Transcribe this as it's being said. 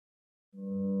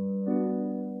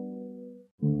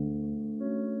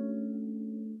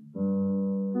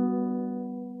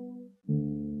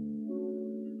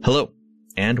Hello,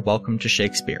 and welcome to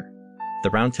Shakespeare, the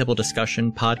roundtable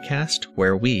discussion podcast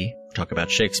where we talk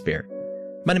about Shakespeare.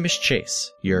 My name is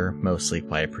Chase, your mostly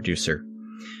quiet producer.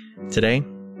 Today,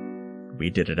 we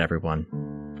did it, everyone.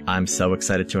 I'm so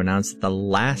excited to announce that the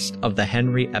last of the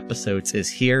Henry episodes is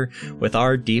here with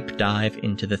our deep dive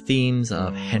into the themes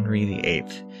of Henry VIII.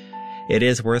 It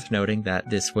is worth noting that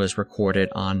this was recorded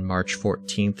on March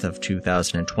 14th of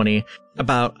 2020,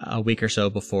 about a week or so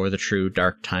before the true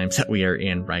dark times that we are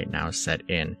in right now set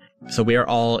in. So we are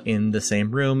all in the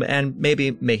same room and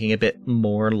maybe making a bit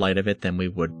more light of it than we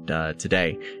would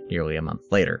today, nearly a month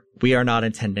later. We are not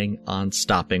intending on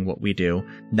stopping what we do.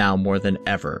 Now more than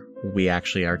ever, we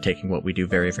actually are taking what we do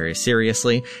very, very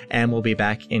seriously, and we'll be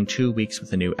back in 2 weeks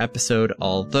with a new episode,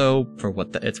 although, for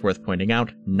what it's worth pointing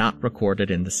out, not recorded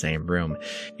in the same room.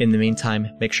 In the meantime,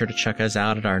 make sure to check us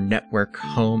out at our network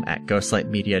home at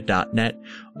ghostlightmedia.net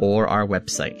or our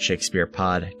website,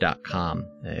 shakespearepod.com.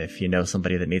 If you know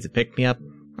somebody that needs a pick-me-up,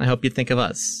 I hope you'd think of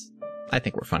us. I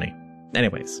think we're funny.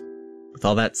 Anyways, with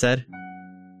all that said,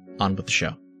 on with the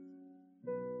show.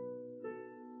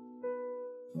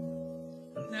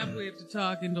 Now we have to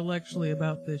talk intellectually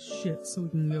about this shit so we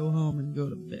can go home and go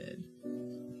to bed.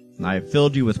 I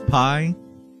filled you with pie.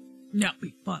 Now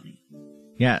be funny.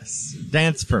 Yes.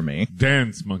 Dance for me.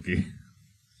 Dance, monkey.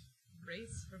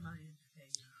 Race for my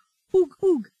entertainment. Oog,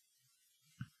 oog.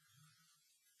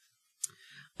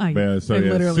 I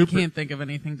literally can't think of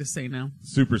anything to say now.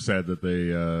 Super sad that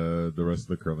the rest of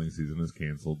the curling season is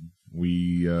canceled.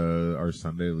 We, our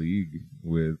Sunday league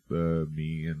with,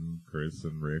 me and Chris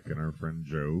and Rick and our friend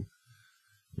Joe,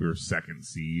 we were second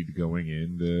seed going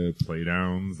into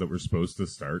playdowns that were supposed to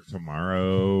start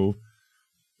tomorrow.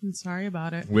 I'm sorry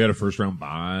about it. We had a first round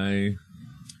bye.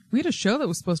 We had a show that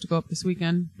was supposed to go up this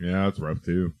weekend. Yeah, it's rough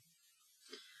too.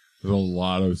 There's a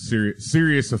lot of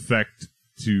serious effect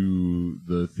to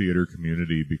the theater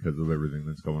community because of everything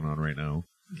that's going on right now.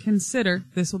 Consider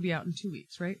this will be out in 2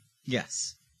 weeks, right?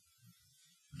 Yes.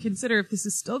 Consider if this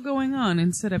is still going on,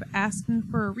 instead of asking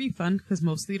for a refund, because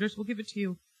most theaters will give it to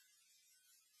you,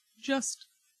 just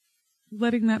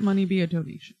letting that money be a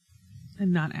donation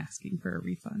and not asking for a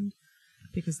refund,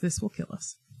 because this will kill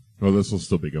us. Well, this will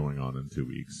still be going on in 2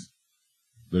 weeks.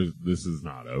 This is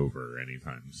not over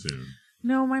anytime soon.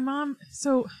 No, my mom...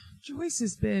 So, Joyce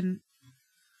has been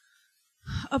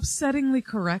upsettingly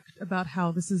correct about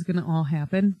how this is going to all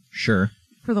happen. Sure.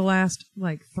 For the last,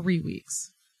 3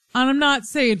 weeks. And I'm not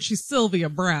saying she's Sylvia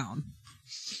Brown.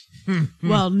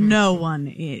 Well, no one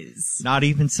is. Not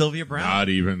even Sylvia Brown. Not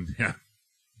even. Yeah.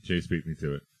 Chase beat me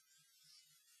to it.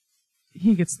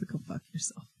 He gets to go fuck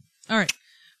yourself. All right.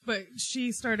 But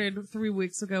she started 3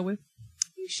 weeks ago with,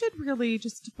 you should really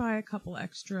just buy a couple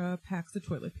extra packs of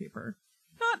toilet paper.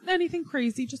 Not anything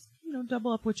crazy, just,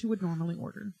 double up what you would normally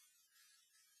order.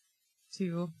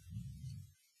 To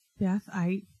Beth,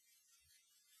 I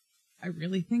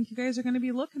really think you guys are going to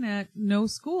be looking at no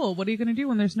school. What are you going to do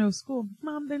when there's no school?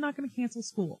 Mom, they're not going to cancel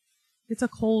school. It's a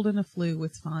cold and a flu.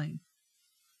 It's fine.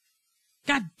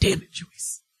 God damn it,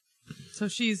 Joyce. So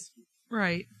she's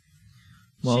right.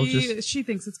 Well, she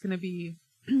thinks it's going to be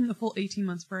a full 18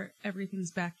 months for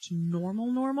everything's back to normal.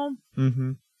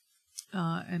 Mm-hmm.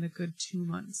 And a good 2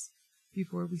 months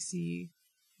before we see,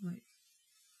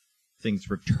 things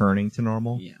returning to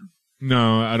normal. Yeah.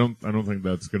 No, I don't think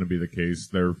that's going to be the case.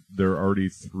 They're already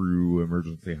through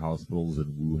emergency hospitals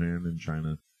in Wuhan in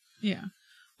China. Yeah.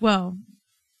 Well,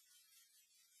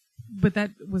 but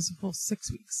that was a full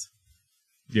 6 weeks.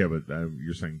 Yeah, but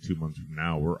you're saying 2 months from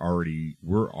now, we're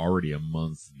already a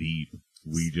month deep.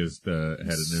 We just had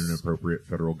an inappropriate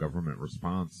federal government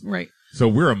response. Right. So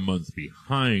we're a month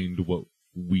behind what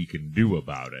we can do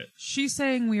about it. She's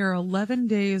saying we are 11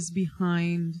 days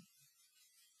behind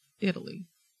Italy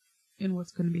in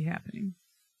what's going to be happening.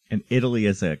 And Italy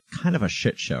is a kind of a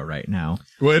shit show right now.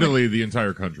 Well, Italy, the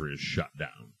entire country is shut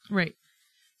down. Right.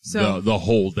 So the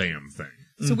whole damn thing.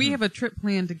 So we have a trip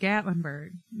planned to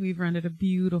Gatlinburg. We've rented a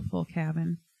beautiful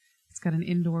cabin. It's got an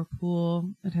indoor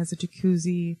pool. It has a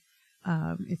jacuzzi.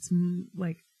 It's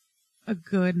a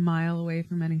good mile away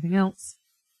from anything else.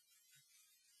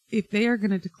 If they are going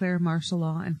to declare martial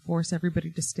law and force everybody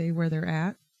to stay where they're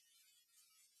at,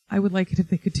 I would like it if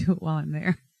they could do it while I'm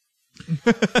there.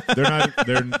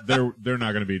 They're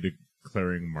not going to be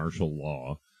declaring martial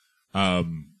law.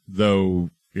 Though,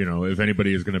 if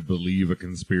anybody is going to believe a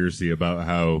conspiracy about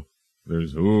how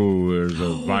there's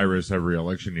a virus every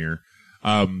election year,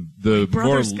 the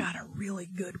brother's got a really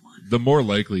good one. The more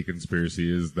likely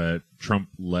conspiracy is that Trump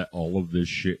let all of this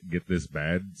shit get this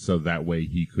bad so that way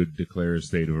he could declare a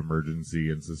state of emergency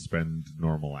and suspend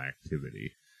normal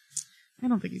activity. I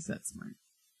don't think he's that smart.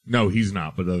 No, he's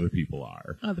not, but other people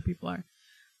are. Other people are.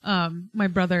 My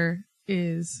brother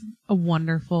is a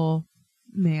wonderful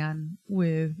man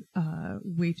with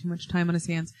way too much time on his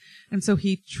hands, and so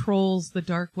he trolls the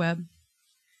dark web,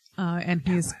 and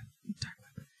he's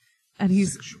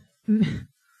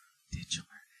titular.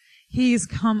 He's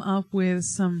come up with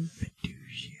some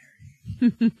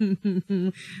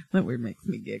fiduciary. That word makes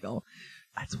me giggle.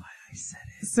 That's why I said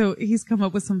it. So he's come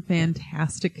up with some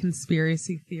fantastic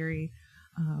conspiracy theory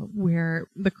where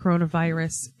the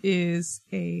coronavirus is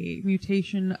a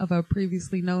mutation of a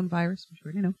previously known virus, which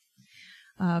we already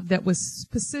know, that was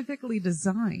specifically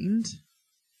designed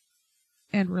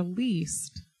and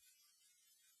released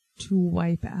to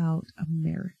wipe out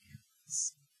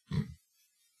Americans,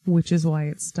 which is why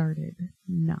it started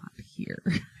not here.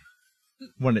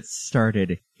 When it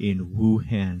started in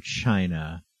Wuhan,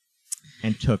 China,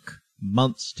 and took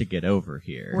months to get over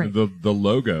here. Right. The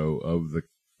logo of the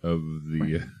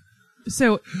Right.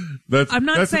 So that's I'm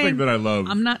not that's saying the thing that I love.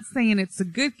 I'm not saying it's a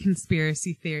good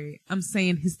conspiracy theory. I'm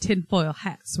saying his tinfoil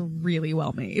hat's really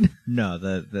well made. No,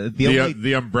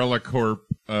 the Umbrella Corp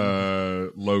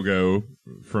logo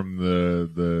from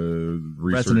the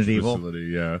research Resident Evil.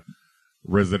 facility, yeah,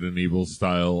 Resident Evil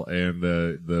style, and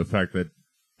the fact that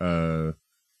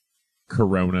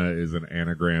Corona is an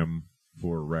anagram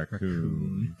for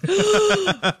raccoon.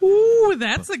 Ooh,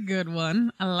 that's a good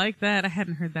one. I like that. I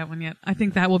hadn't heard that one yet. I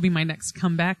think that will be my next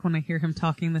comeback when I hear him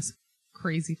talking this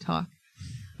crazy talk.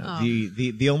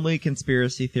 The only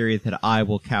conspiracy theory that I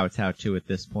will kowtow to at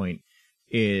this point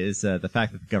is the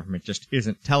fact that the government just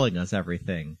isn't telling us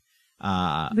everything.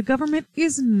 The government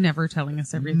is never telling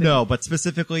us everything. No, but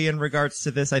specifically in regards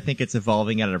to this, I think it's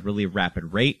evolving at a really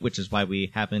rapid rate, which is why we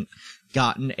haven't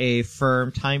gotten a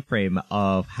firm time frame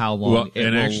of how long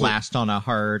it will last on a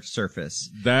hard surface.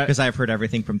 Because I've heard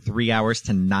everything from 3 hours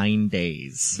to 9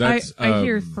 days. I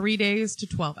hear 3 days to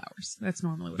 12 hours. That's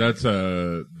normally what I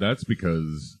hear. That's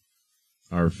because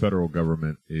our federal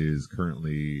government is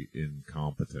currently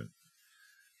incompetent.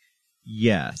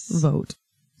 Yes. Vote.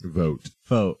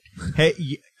 Hey,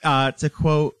 to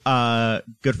quote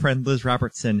good friend Liz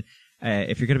Robertson,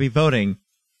 if you're going to be voting,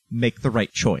 make the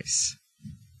right choice.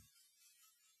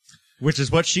 Which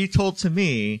is what she told to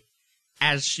me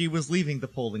as she was leaving the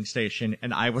polling station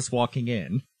and I was walking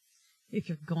in. If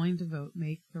you're going to vote,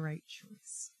 make the right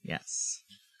choice. Yes.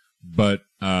 But,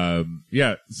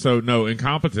 so no,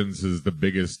 incompetence is the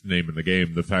biggest name in the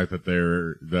game. The fact that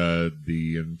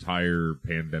the entire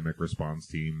pandemic response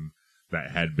team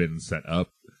that had been set up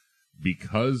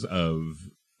because of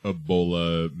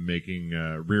Ebola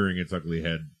rearing its ugly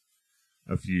head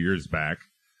a few years back,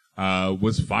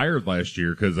 was fired last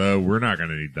year because we're not going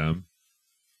to need them.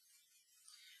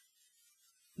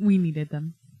 We needed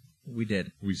them. We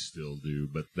did. We still do,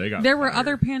 but they got There were fired.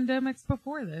 other pandemics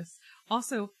before this.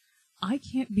 Also, I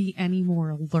can't be any more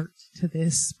alert to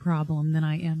this problem than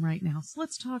I am right now. So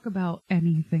let's talk about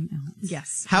anything else.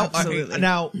 Yes. Absolutely.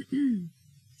 Now,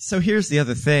 so here's the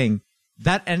other thing.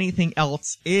 That anything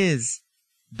else is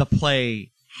the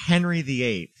play Henry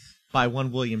VIII by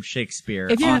one William Shakespeare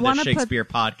If you on the wanna Shakespeare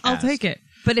podcast. I'll take it.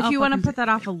 But if I'll you want to fucking put that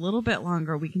off a little bit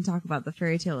longer, we can talk about the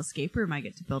fairy tale escape room I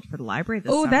get to build for the library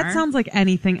this Oh, summer. that sounds like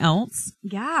anything else.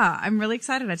 Yeah, I'm really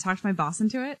excited. I talked my boss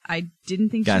into it. I didn't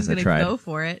think Guys, she was I going to tried. go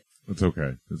for it, It's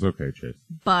okay. It's okay, Chase.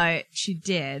 but she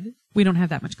did. We don't have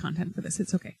that much content for this.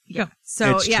 It's okay. Yeah. Go.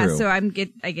 So It's yeah, true. so I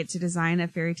get to design a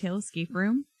fairy tale escape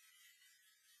room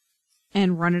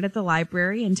and run it at the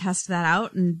library and test that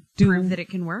out and prove that it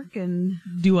can work. And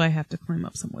Do I have to climb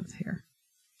up someone's hair?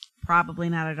 probably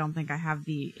not. I don't think I have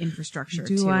the infrastructure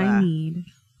Do to I need?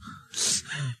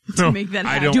 to make that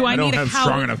happen. Do I don't need a have cow?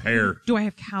 strong enough hair. Do I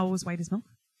have cows white as milk?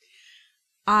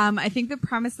 I think the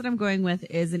premise that I'm going with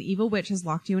is an evil witch has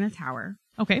locked you in a tower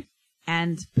Okay.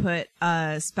 and put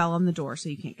a spell on the door so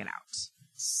you can't get out.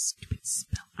 Stupid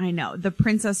spell. I know. The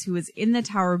princess who was in the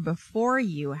tower before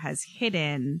you has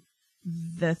hidden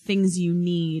the things you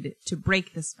need to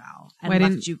break the spell and Why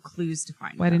left didn't- you clues to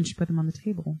find Why them. didn't you put them on the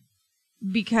table?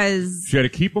 Because She had to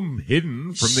keep them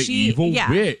hidden from the She- evil yeah.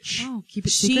 witch. Oh, keep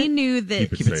it she secret. knew that,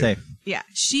 Keep Keep it safe. yeah,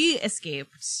 she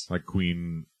escaped, Like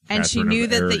Queen And she Catherine knew of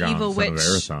that the Aragon, evil son of witch-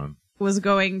 Arathon. was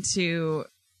going to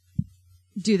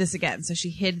do this again. So she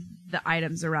hid the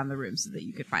items around the room so that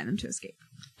you could find them to escape.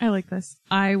 I like this.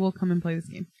 I will come and play this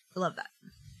game. I love that.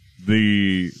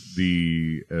 The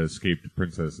escaped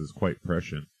princess is quite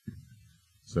prescient,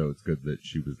 so it's good that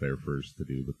she was there first to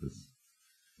deal with this.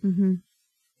 Mm-hmm.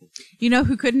 You know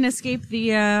who couldn't escape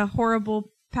the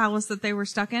horrible palace that they were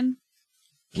stuck in?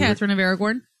 Catherine of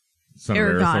Aragorn. Son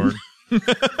Aragon. of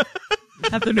Arathorn.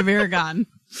 Catherine of Aragon.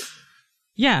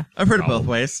 Yeah. I've heard it both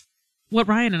ways. what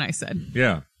Ryan and I said.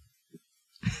 Yeah.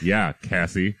 Yeah,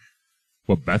 Cassie.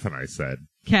 What Beth and I said.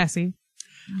 Cassie,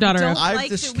 daughter Don't of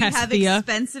like that we have Cassia.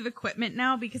 expensive equipment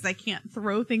now because I can't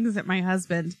throw things at my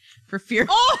husband for fear.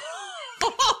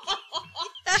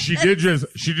 She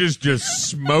just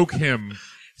smoke him.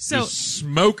 So Just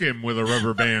smoke him with a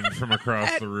rubber band from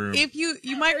across the room. if you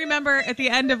might remember at the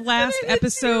end of last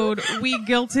episode, we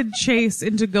guilted Chase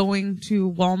into going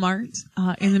to Walmart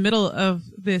in the middle of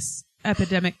this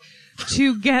epidemic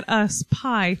to get us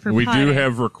pie for We pie. do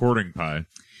have recording pie.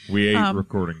 We ate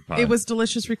recording pie. It was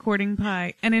delicious recording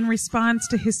pie, and in response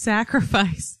to his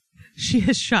sacrifice, she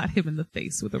has shot him in the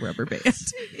face with a rubber band.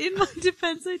 In my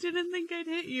defense, I didn't think I'd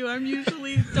hit you. I'm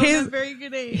usually don't have very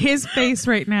good aim. His face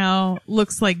right now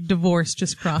looks like divorce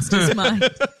just crossed his mind.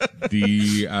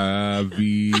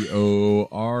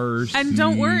 DIVORC. And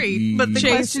don't worry, But the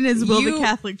Chase, question is, will you- the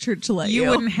Catholic Church let you? You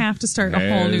wouldn't have to start a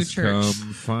whole new church.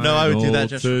 No, I would do that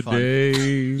just for fun.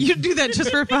 You'd do that just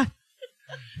for fun.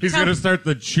 He's going to start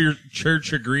the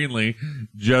Church of Greenlee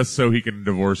just so he can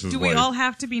divorce his Do wife. we all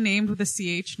have to be named with a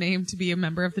CH name to be a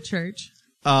member of the church?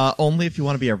 Only if you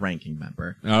want to be a ranking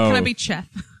member. Oh. Can I be Chef?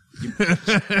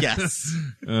 Yes.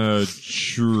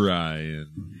 Trying.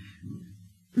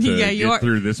 Yeah, you get are.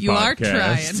 through this you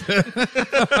podcast. are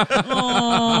trying.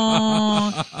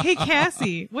 Aw. Hey,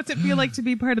 Cassie, what's it feel like to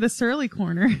be part of the Surly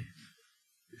Corner?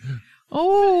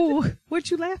 Oh,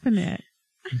 what you laughing at?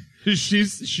 Do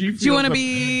you want to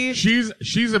be?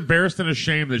 She's embarrassed and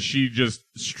ashamed that she just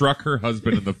struck her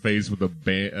husband in the face with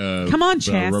a Come on, the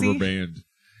Chassis. rubber band.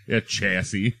 Yeah,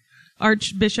 Chassis.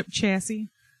 Archbishop Chassis.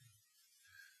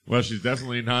 Well, she's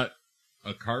definitely not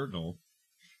a cardinal.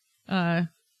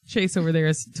 Chase over there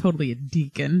is totally a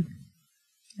deacon.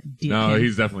 No,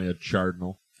 he's definitely a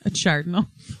chardinal. a cardinal.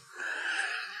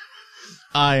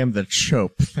 I am the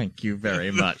Chope. Thank you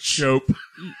very much. Chope.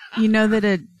 You know that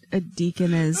a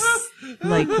deacon is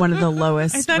like one of the I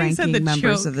lowest thought he said ranking the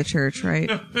members choke. of the church, right?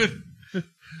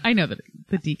 I know that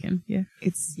the deacon. Yeah,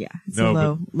 It's a No,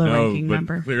 low but ranking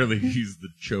member. clearly he's the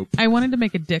chope. I wanted to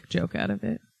make a dick joke out of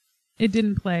it. It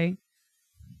didn't play.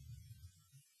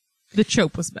 The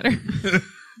chope was better.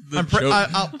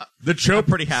 The chope I'm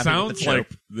pretty happy with sounds the chope.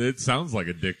 it sounds like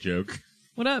a dick joke.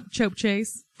 What up, Chope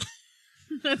Chase?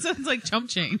 That sounds like chump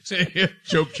change.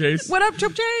 Chope chase. What up,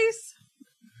 Chope Chase?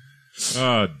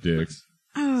 Oh, dicks.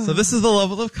 So this is the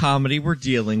level of comedy we're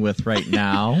dealing with right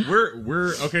now.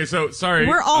 We're okay. So sorry.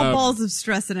 We're all balls of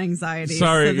stress and anxiety.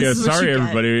 Sorry, so this is what sorry you get.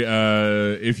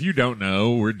 everybody. If you don't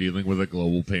know, we're dealing with a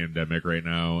global pandemic right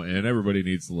now, and everybody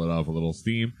needs to let off a little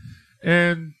steam.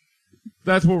 And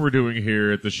that's what we're doing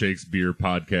here at the Shakespeare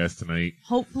podcast tonight.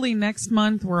 Hopefully next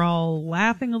month we're all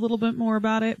laughing a little bit more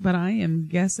about it, but I am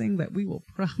guessing that we will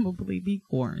probably be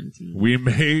quarantined. We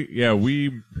may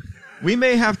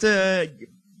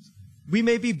We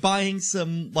may be buying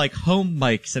some like home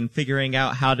mics and figuring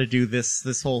out how to do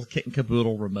this whole kit and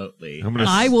caboodle remotely.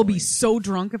 I will be so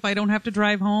drunk if I don't have to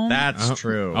drive home. That's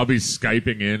true. I'll be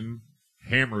Skyping in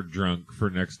hammered drunk for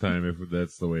next time if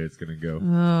that's the way it's going to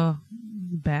go.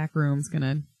 Back room's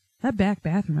gonna. That back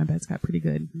bathroom, I bet's got pretty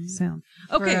good sound.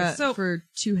 Okay, so for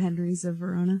 2 Henrys of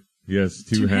Verona. Yes,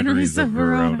 Two two Henrys Henrys of of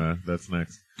Verona. Verona. That's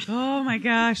next. oh my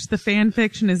gosh, the fan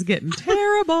fiction is getting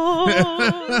terrible.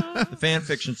 The fan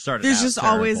fiction started. There's out just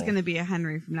terrible. always going to be a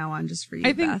Henry from now on, just for you,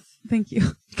 I think. Beth. Thank you.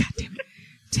 God damn it.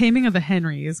 Taming of the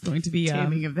Henry is going to be.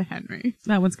 Taming of the Henry.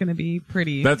 That one's going to be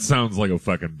pretty. That sounds like a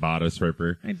fucking bodice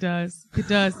ripper. It does. It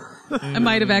does. I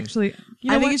might have actually. You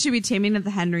know I think what? it should be Taming of the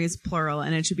Henrys, plural,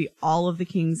 and it should be all of the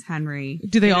King's Henry.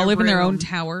 Do they all a live in their own room.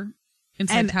 tower?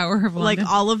 Inside And Tower of like London?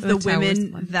 all of the Towers of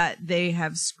women London. that they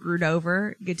have screwed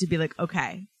over get to be like,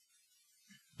 okay,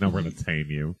 Now we're gonna tame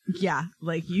you. yeah,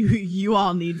 like you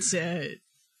all need to.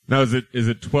 Now is it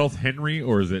 12th Henry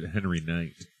or is it Henry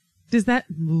Knight? Does that?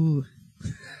 Ooh.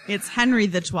 It's Henry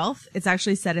the 12th. It's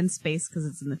actually set in space because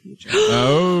it's in the future.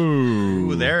 Oh,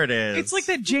 Ooh, there it is. It's like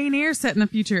that Jane Eyre set in the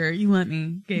future. You let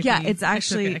me. Gave Yeah, me. it's I took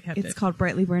actually it, I kept it's it. called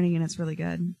Brightly Burning and it's really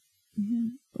good.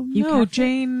 Oh, you no, kept it?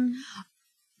 Jane.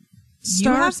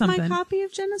 You have something. my copy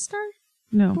of Jenna Star?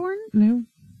 No. Born? No.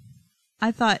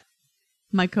 I thought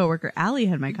my coworker Allie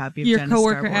had my copy of Your Jenna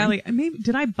coworker Starborn. Allie. Maybe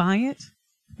did I buy it?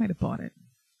 I might have bought it.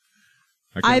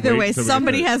 I can't Either wait way, till we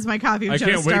somebody get to- has my copy of I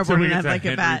Jenna can't wait till Starborn we and get I'd to like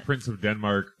Henry, it back. Prince of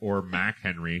Denmark, or Mac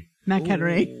Henry. Mac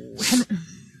Henry.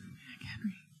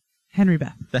 Henry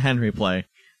Beth. the Henry play.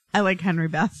 I like Henry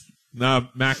Beth. No,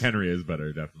 Mac Henry is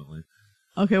better, definitely.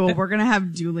 Okay, well, we're going to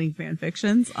have dueling fan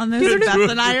fictions on this. Beth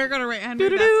and I are going to write Henry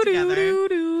Beth together.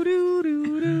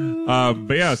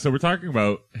 But yeah, so we're talking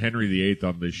about Henry VIII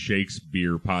on the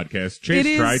Shakespeare podcast. Chase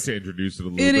It is- tried to introduce it a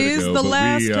little It bit is ago, the but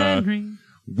last we, Henry.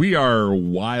 We are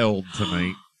wild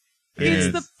tonight.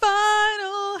 It's the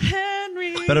final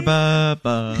Henry.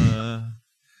 Ba-da-ba-ba.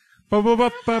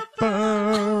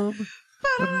 Ba-ba-ba-ba-ba.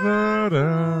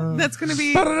 That's going to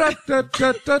be for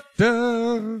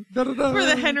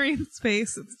the Henry in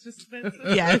space. It's just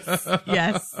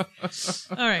Yes.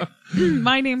 all right.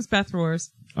 My name's Beth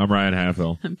Roars. I'm Ryan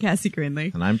Halfhill. I'm Cassie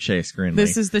Greenley. And I'm Chase Greenley.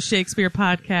 This is the Shakespeare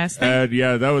podcast. And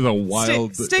yeah, that was a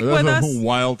wild, Stick with us.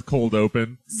 Wild cold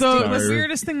open. The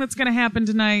weirdest thing that's going to happen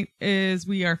tonight is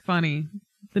we are funny.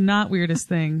 The not weirdest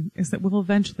thing is that we'll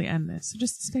eventually end this. So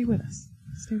just stay with us.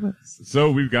 Stay with us.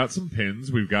 So we've got some pins.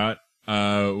 We've got,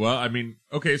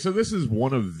 okay, so this is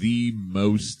one of the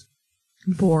most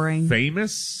Boring.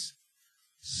 famous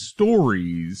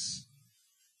stories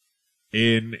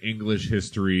in English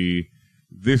history.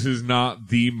 This is not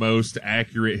the most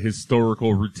accurate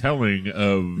historical retelling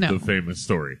of the famous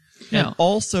story. No. And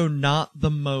also not the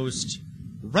most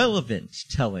relevant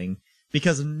telling,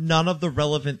 because none of the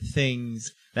relevant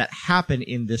things that happen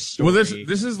in this story. Well, this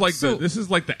is like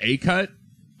the A cut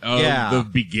of the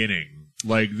beginning.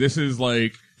 Like this is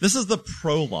the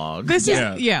prologue.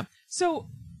 So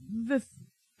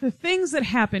the things that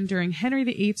happened during Henry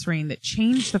VIII's reign that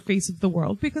changed the face of the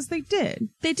world, because they did.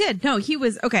 They did. No, he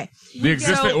was okay.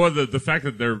 The fact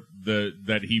that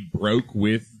that he broke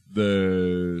with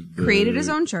the created his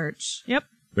own church. Yep.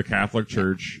 The Catholic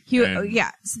Church. So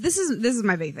this is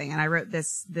my big thing, and I wrote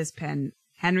this pen.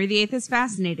 Henry VIII is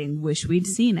fascinating. Wish we'd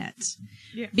seen it.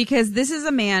 Yeah. Because this is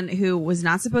a man who was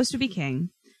not supposed to be king.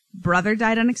 Brother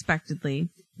died unexpectedly.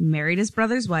 Married his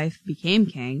brother's wife. Became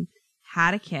king.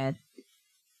 Had a kid.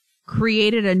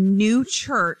 Created a new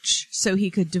church so he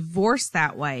could divorce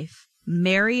that wife.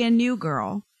 Marry a new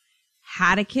girl.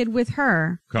 Had a kid with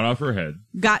her. Cut off her head.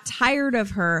 Got tired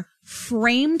of her.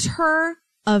 Framed her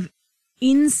of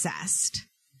incest.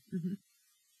 Mm-hmm.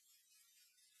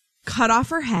 Cut off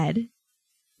her head.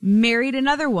 Married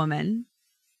another woman,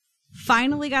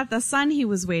 finally got the son he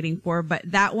was waiting for, but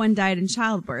that one died in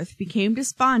childbirth, became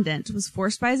despondent, was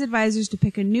forced by his advisors to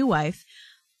pick a new wife,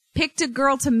 picked a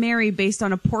girl to marry based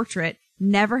on a portrait,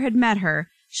 never had met her.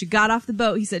 She got off the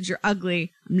boat. He said, "You're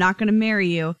ugly. I'm not going to marry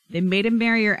you." They made him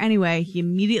marry her anyway. He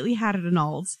immediately had it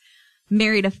annulled.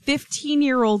 Married a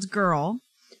 15-year-old girl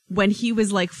when he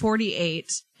was like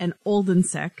 48 and old and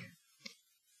sick.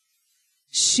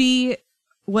 She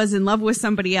was in love with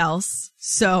somebody else,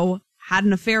 so had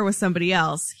an affair with somebody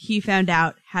else. He found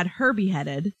out, had her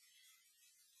beheaded.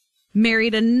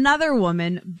 Married another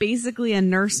woman, basically a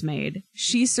nursemaid.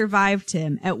 She survived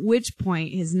him, at which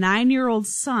point his 9-year-old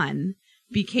son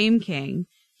became king.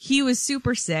 He was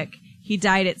super sick. He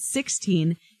died at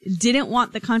 16, didn't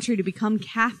want the country to become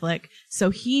Catholic,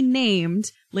 so he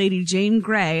named Lady Jane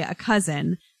Grey, a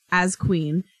cousin, as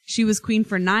queen. She was queen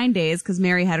for 9 days because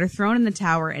Mary had her thrown in the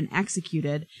tower and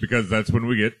executed. Because that's when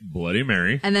we get Bloody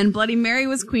Mary. And then Bloody Mary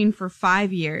was queen for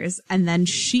 5 years, and then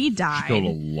she died. She killed a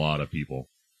lot of people.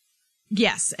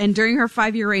 Yes, and during her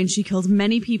 5-year reign, she killed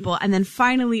many people, and then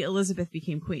finally Elizabeth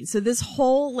became queen. So this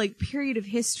whole period of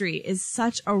history is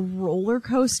such a roller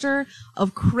coaster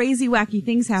of crazy, wacky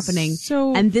things happening.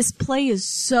 And this play is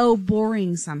so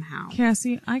boring somehow.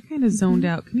 Cassie, I kind of zoned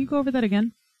out. Can you go over that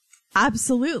again?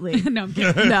 Absolutely. No, I'm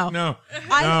kidding. No.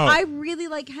 I really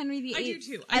like Henry VIII. I do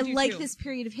too. I like this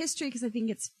period of history because I think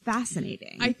it's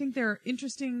fascinating. I think there are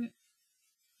interesting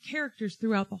characters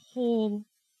throughout the whole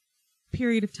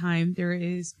period of time. There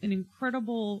is an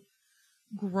incredible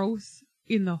growth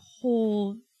in the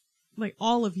whole,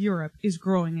 all of Europe is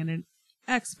growing at an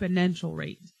exponential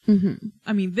rate. Mm-hmm.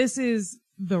 I mean, this is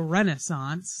the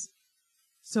Renaissance.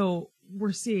 So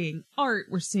we're seeing art,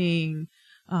 we're seeing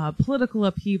political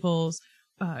upheavals.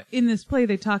 In this play,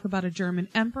 they talk about a German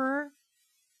emperor.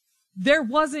 There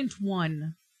wasn't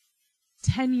one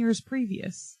 10 years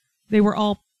previous. They were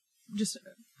all just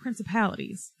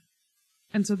principalities.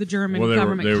 And so the German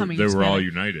government coming together. They were all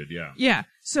united, yeah. Yeah.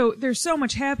 So there's so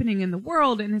much happening in the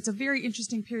world, and it's a very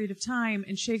interesting period of time,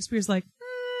 and Shakespeare's like,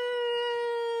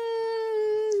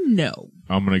 no.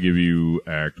 I'm going to give you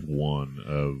Act 1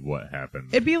 of what happened.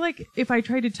 It'd be like if I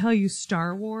tried to tell you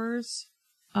Star Wars,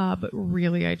 but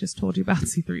really I just told you about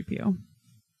C-3PO.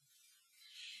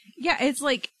 Yeah, it's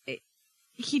like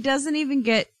he doesn't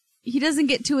get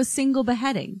to a single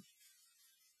beheading.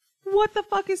 What the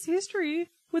fuck is history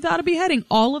without a beheading?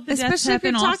 All of the deaths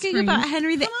happen off screen. Especially if you're talking about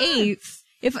Henry VIII.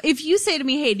 If you say to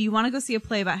me, hey, do you want to go see a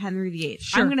play about Henry VIII?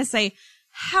 Sure. I'm going to say,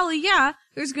 hell yeah.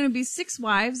 There's going to be 6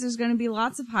 wives. There's going to be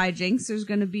lots of hijinks. There's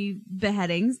going to be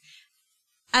beheadings.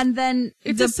 And then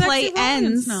the play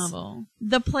ends. Novel.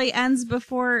 The play ends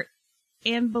before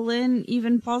Anne Boleyn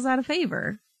even falls out of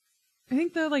favor. I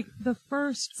think the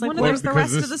first It's like, one where's of the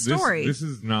rest of the story? This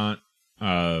is not.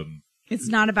 It's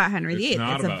not about Henry VIII.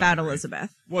 It's about Henry.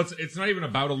 Elizabeth. Well, it's not even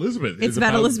about Elizabeth. It's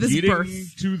about Elizabeth's getting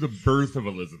birth. to the birth of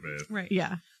Elizabeth. right.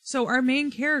 Yeah. So our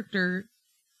main character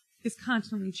is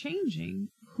constantly changing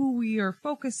who we are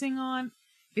focusing on.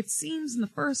 It seems in the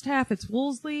first half it's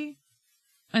Wolsey,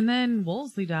 and then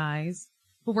Wolsey dies,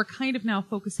 but we're kind of now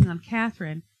focusing on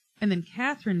Catherine, and then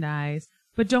Catherine dies.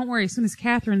 But don't worry, as soon as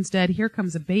Catherine's dead, here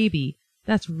comes a baby.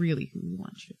 That's really who we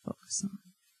want you to focus on.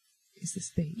 Is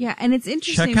this baby? Yeah, and it's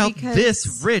interesting Check out because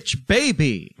this rich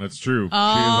baby. That's true. She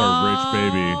is a rich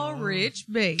baby. Oh, rich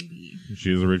baby.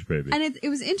 She is a rich baby. And it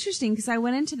was interesting because I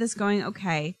went into this going,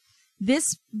 okay,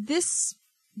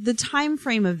 the time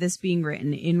frame of this being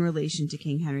written in relation to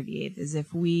King Henry VIII is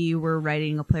if we were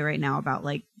writing a play right now about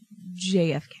like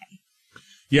JFK.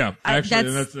 Yeah,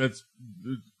 actually, that's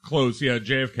close. Yeah,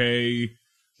 JFK.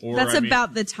 Or that's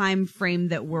about the time frame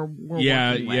that we're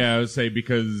working with. I would say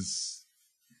because.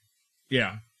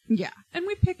 Yeah. Yeah. And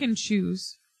we pick and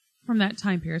choose from that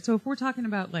time period. So if we're talking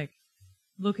about like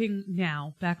looking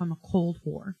now back on the Cold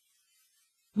War,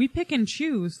 we pick and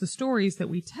choose the stories that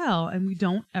we tell, and we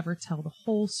don't ever tell the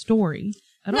whole story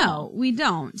at all. No, we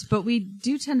don't. But we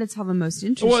do tend to tell the most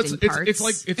interesting parts. It's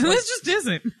like And this just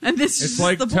isn't. and this it's is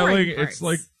like the telling. boring parts. It's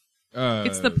like.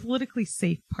 It's the politically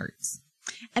safe parts.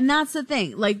 And that's the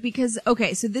thing, like, because,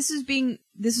 okay, so this was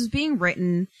being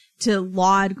written to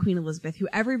laud Queen Elizabeth, who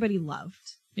everybody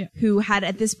loved, who had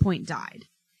at this point died.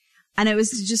 And it was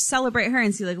to just celebrate her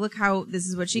and see, like, look how this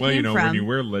is what she came from. When you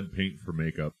wear lead paint for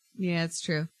makeup. Yeah, it's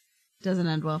true. Doesn't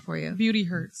end well for you. Beauty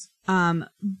hurts.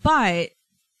 But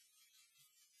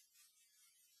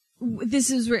this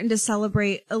is written to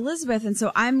celebrate Elizabeth, and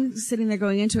so I'm sitting there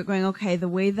going into it going, okay, the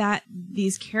way that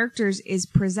these characters is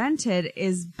presented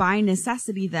is by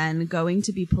necessity then going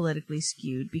to be politically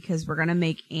skewed, because we're going to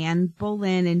make Anne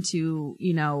Boleyn into,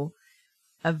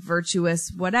 a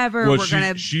virtuous whatever.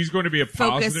 Well, she's going to be a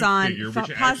focus positive on figure, which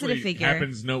positive actually figure.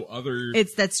 happens no other.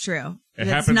 That's true. It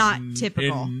That's happens not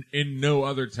typical. In no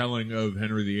other telling of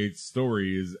Henry VIII's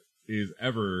story is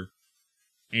ever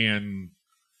Anne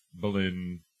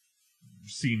Boleyn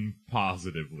seen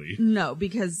positively. No,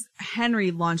 because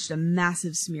Henry launched a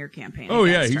massive smear campaign. Oh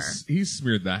yeah, against her. he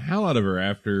smeared the hell out of her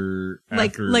after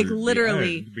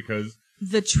literally the end, because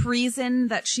the treason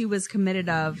that she was committed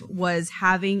of was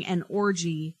having an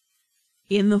orgy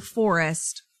in the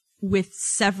forest with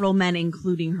several men,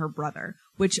 including her brother,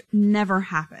 which never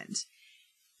happened.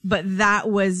 But that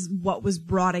was what was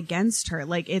brought against her.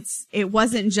 Like, it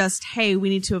wasn't just, hey, we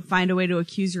need to find a way to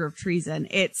accuse her of treason.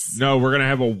 No, we're going to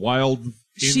have a wild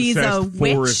incest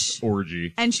forest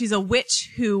orgy. And she's a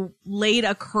witch who laid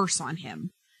a curse on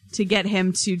him to get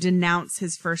him to denounce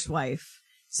his first wife.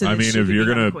 So that she could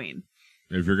become queen.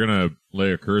 If you're going to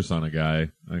lay a curse on a guy,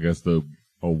 I guess a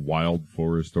wild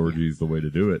forest orgy is the way to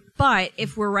do it. But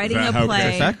if we're writing a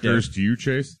play... Curse to you,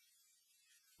 Chase?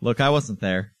 Look, I wasn't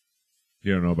there.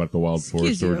 You don't know about the wild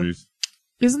forest orgies?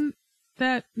 Isn't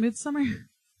that Midsummer?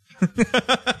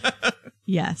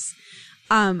 Yes.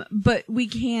 But we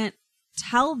can't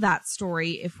tell that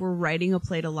story if we're writing a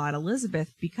play to laud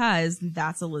Elizabeth, because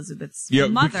that's Elizabeth's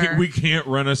mother. We can't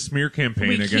run a smear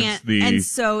campaign against the... And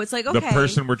so it's like, okay. The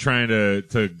person we're trying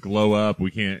to glow up, we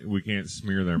can't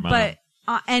smear their mom. But,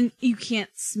 and you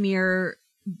can't smear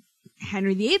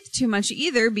Henry VIII too much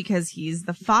either, because he's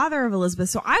the father of Elizabeth.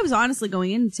 So I was honestly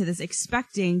going into this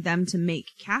expecting them to make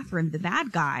Catherine the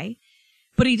bad guy,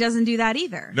 but he doesn't do that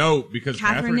either. No, because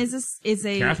Catherine is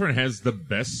a Catherine has the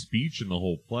best speech in the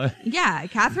whole play. Yeah,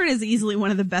 Catherine is easily one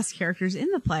of the best characters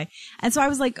in the play. And so I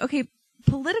was like, okay,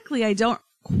 politically I don't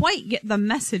quite get the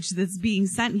message that's being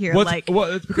sent here. Who's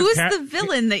the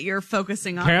villain that you're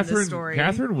focusing on in this story?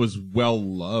 Catherine was well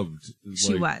loved.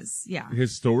 She was, yeah.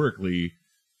 Historically,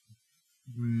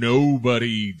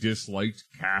 nobody disliked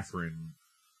Catherine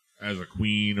as a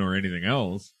queen or anything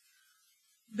else.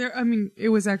 It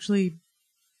was actually,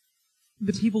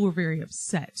 the people were very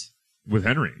upset with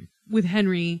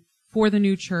Henry for the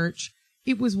new church.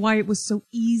 It was why it was so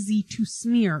easy to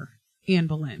smear Anne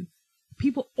Boleyn.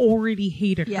 People already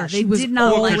hated her. Yeah, they did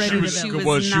not like her. She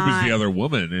was the other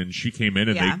woman, and she came in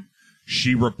and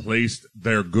she replaced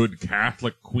their good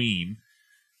Catholic queen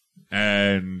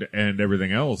and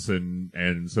everything else,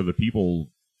 and so the people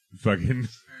fucking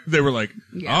they were like,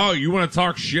 oh, you want to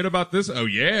talk shit about this? Oh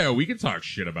yeah, we can talk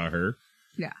shit about her.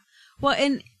 Yeah. Well,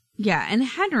 and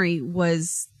Henry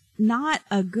was not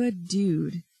a good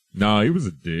dude. No, he was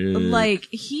a dick. Like,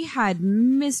 he had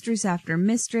mistress after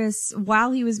mistress.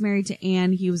 While he was married to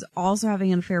Anne, he was also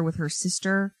having an affair with her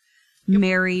sister,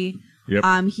 Mary.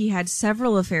 Yep. He had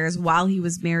several affairs while he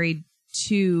was married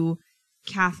to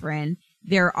Catherine.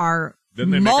 There are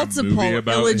Didn't they multiple make a movie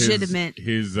about illegitimate.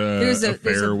 his there's a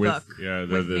affair with book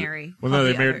with Mary. Well,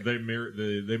 no, called they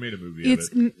made a movie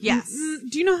It's of it. Yes.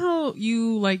 Do you know how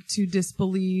you like to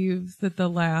disbelieve that the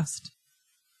last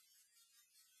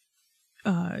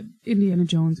Indiana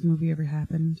Jones movie ever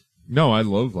happened? No, I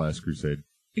love Last Crusade.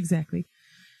 Exactly.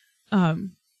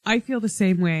 I feel the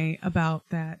same way about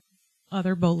that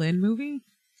other Boleyn movie.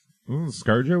 Wasn't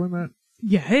ScarJo in that?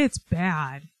 Yeah, it's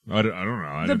bad. I don't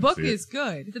know. The book is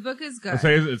good. The book is good. I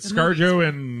say it's ScarJo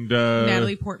and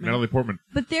Natalie Portman.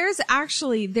 But there's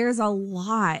a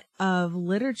lot of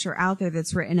literature out there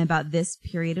that's written about this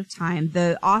period of time.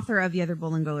 The author of The Other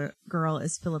Boleyn Girl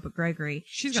is Philippa Gregory.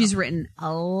 She's written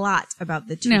a lot about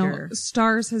the Tudor. Now,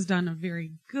 Stars has done a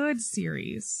very good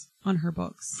series on her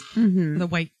books. Mm-hmm. The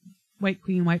White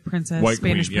Queen, White Princess,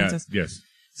 Spanish Princess. Yeah, yes.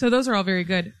 So those are all very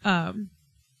good.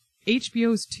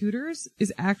 HBO's Tudors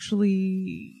is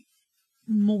actually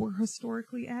more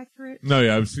historically accurate. No,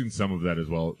 yeah, I've seen some of that as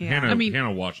well. Yeah.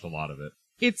 Hannah watched a lot of it.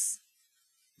 It's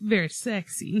very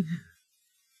sexy.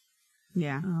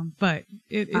 Yeah. But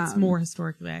it's more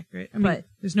historically accurate. I mean, but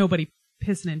there's nobody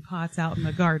pissing in pots out in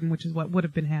the garden, which is what would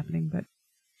have been happening, but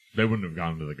they wouldn't have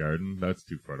gone to the garden. That's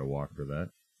too far to walk for that.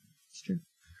 It's true.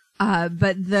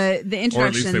 But the introduction or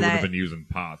at least they would have been using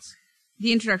pots.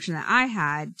 The introduction that I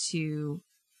had to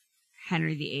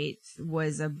Henry VIII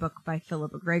was a book by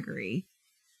Philippa Gregory,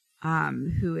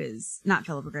 who is not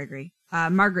Philippa Gregory,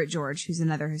 Margaret George, who's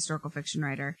another historical fiction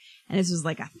writer. And this was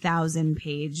like a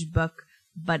 1,000-page book,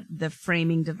 but the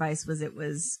framing device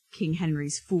was King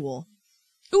Henry's Fool.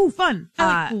 Ooh, fun! I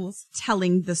like fools.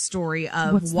 Telling the story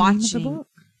of What's watching. The name of the book?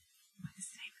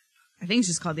 I think it's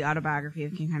just called The Autobiography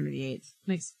of King Henry VIII.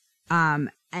 Nice.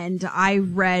 And I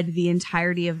read the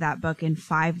entirety of that book in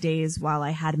 5 days while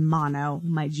I had mono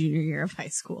my junior year of high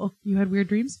school. You had weird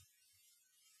dreams?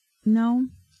 No.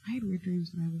 I had weird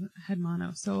dreams when I had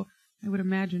mono, so I would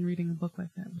imagine reading a book like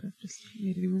that would have just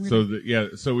made it even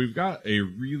weirder. So we've got a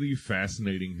really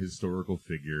fascinating historical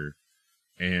figure,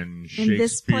 and Shakespeare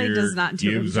this play does not do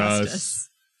him gives justice. us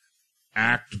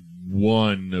Act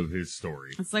 1 of his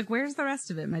story. It's like, where's the rest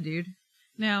of it, my dude?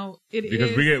 Now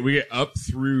because we get up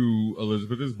through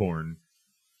Elizabeth is born,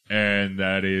 and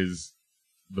that is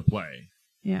the play.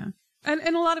 Yeah, and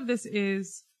a lot of this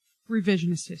is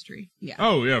revisionist history. Yeah.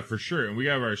 Oh yeah, for sure. And we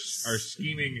have our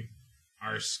scheming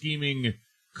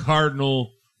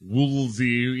Cardinal Wolsey.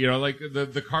 You know, like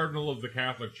the Cardinal of the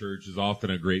Catholic Church is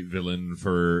often a great villain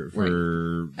for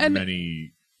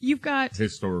many. You've got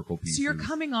historical pieces. So you're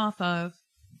coming off of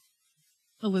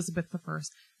Elizabeth I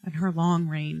and her long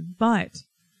reign, but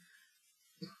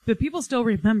people still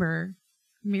remember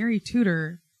Mary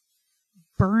Tudor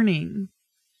burning,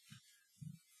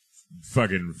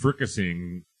 fucking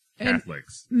fricasseeing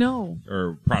Catholics. No,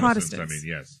 or Protestants. I mean,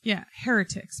 yes. Yeah,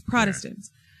 heretics, Protestants,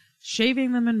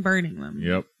 shaving them and burning them.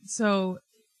 Yep. So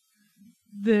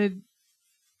the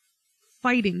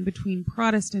fighting between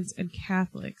Protestants and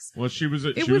Catholics. Well, she was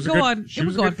a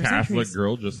good Catholic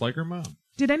girl, just like her mom.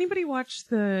 Did anybody watch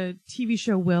the TV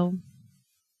show Will?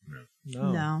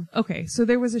 No. Okay, so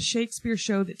there was a Shakespeare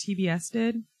show that TBS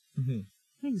did. Mm-hmm.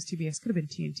 I think it was TBS, could have been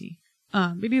TNT.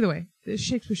 But either way, the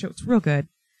Shakespeare show, it's real good.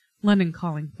 London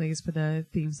Calling plays for the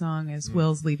theme song as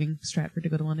Will's leaving Stratford to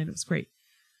go to London. It was great.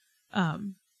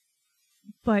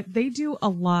 But they do a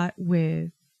lot with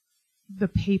the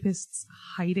papists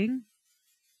hiding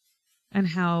and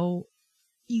how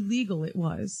illegal it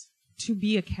was to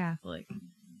be a Catholic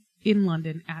in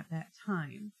London at that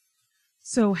time.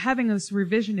 So having this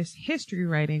revisionist history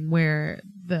writing where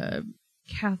the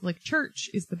Catholic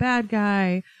Church is the bad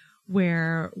guy,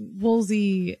 where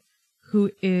Wolsey,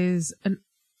 who is an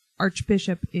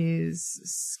archbishop, is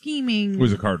scheming.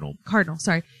 Who's a cardinal.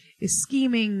 Is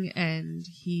scheming, and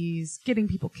he's getting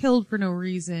people killed for no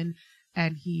reason,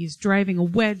 and he's driving a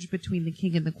wedge between the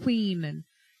king and the queen, and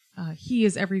he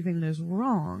is everything that is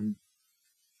wrong.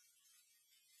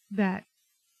 That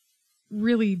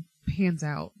really pans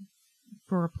out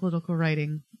for a political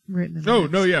writing written in for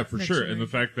sure. century. And the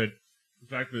fact that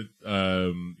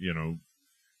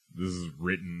this is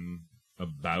written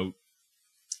about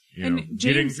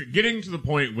James, getting to the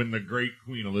point when the great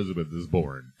Queen Elizabeth is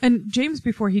born. And James,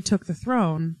 before he took the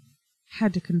throne,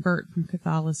 had to convert from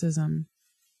Catholicism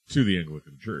to the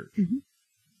Anglican Church. Mm-hmm.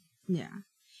 Yeah.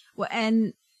 Well,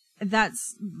 and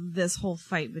that's this whole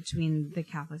fight between the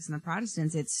Catholics and the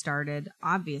Protestants. It started,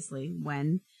 obviously,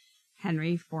 when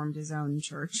Henry formed his own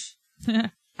church.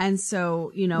 And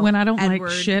so, when I don't like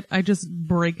shit, I just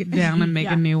break it down and make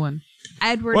a new one.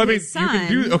 Edward, his son.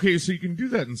 So you can do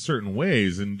that in certain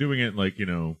ways, and doing it like,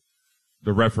 the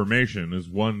Reformation is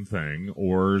one thing,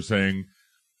 or saying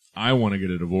I want to get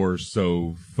a divorce,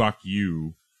 so fuck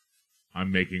you.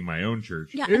 I'm making my own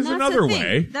church. Yeah, is another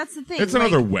way. That's the thing. It's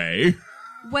another way.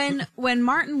 When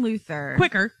Martin Luther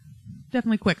Quicker.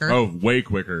 Definitely quicker. Oh, way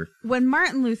quicker. When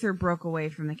Martin Luther broke away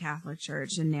from the Catholic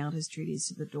Church and nailed his treaties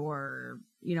to the door,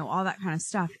 all that kind of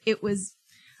stuff, it was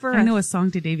for I know a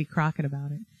song to Davy Crockett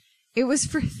about it. It was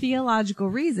for theological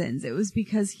reasons. It was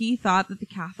because he thought that the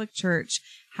Catholic Church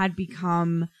had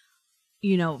become,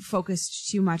 focused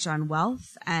too much on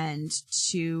wealth and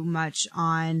too much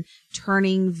on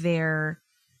turning their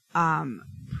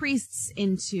priests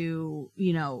into,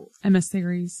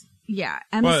 emissaries. Yeah,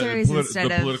 emissaries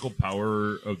instead the of political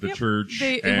power of the church.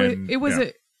 To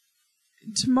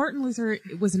Martin Luther,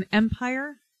 it was an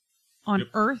empire on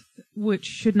earth, which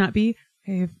should not be.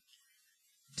 I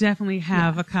definitely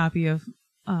have a copy of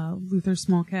Luther's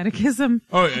Small Catechism.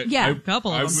 Oh, yeah, a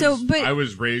couple of them. I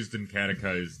was raised and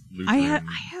catechized Lutheran. I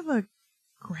have a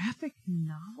graphic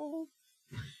novel,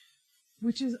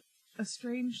 which is a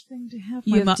strange thing to have.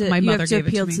 My mother gave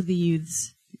it to me. To the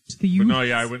youths. The youth. But no,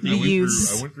 yeah, I went through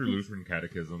Lutheran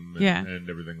catechism and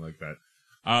everything like that.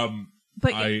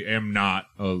 But I am not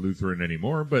a Lutheran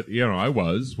anymore, but I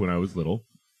was when I was little.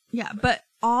 Yeah, but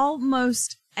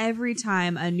almost every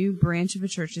time a new branch of a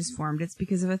church is formed, it's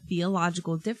because of a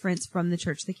theological difference from the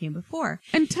church that came before.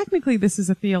 And technically, this is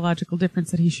a theological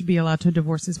difference that he should be allowed to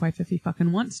divorce his wife if he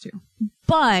fucking wants to.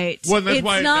 But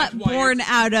it's not born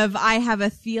out of, I have a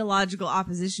theological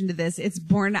opposition to this. It's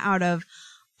born out of,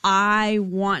 I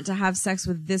want to have sex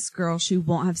with this girl. She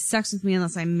won't have sex with me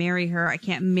unless I marry her. I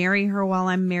can't marry her while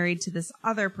I'm married to this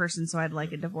other person, so I'd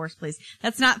like a divorce, please.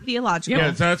 That's not theological. Yeah,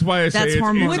 that's why I say it's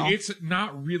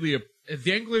not really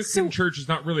the Anglican Church is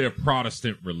not really a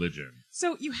Protestant religion.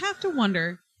 So you have to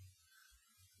wonder,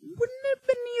 wouldn't it have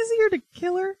been easier to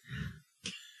kill her?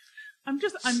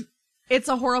 It's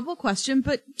a horrible question,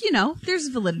 but, there's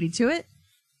validity to it.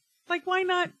 Like, why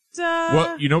not,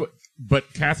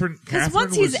 But Catherine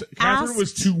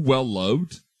was too well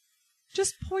loved.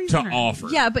 Just poison her. Offer.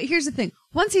 Yeah, but here's the thing.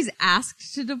 Once he's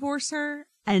asked to divorce her,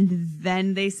 and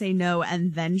then they say no,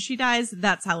 and then she dies,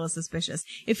 that's hella suspicious.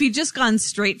 If he'd just gone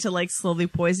straight to, slowly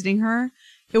poisoning her,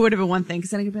 it would have been one thing,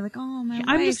 because then he could be like, oh, my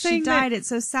wife, she died, it's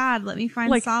so sad, let me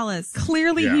find solace.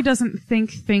 Clearly he doesn't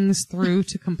think things through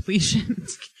to completion.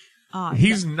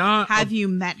 He's not. Have you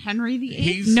met Henry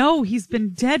VIII? No, he's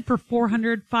been dead for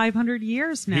 400, 500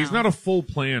 years now. He's not a full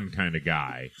plan kind of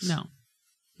guy. No,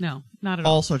 not at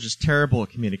all. Also, just terrible at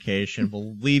communication.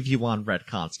 Will leave you on red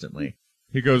constantly.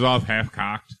 He goes off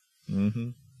half-cocked. Mm-hmm.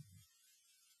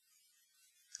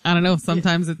 I don't know.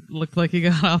 Sometimes it looked like he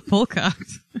got off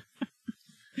full-cocked.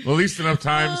 Well, at least enough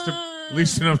times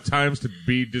to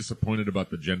be disappointed about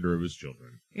the gender of his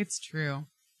children. It's true.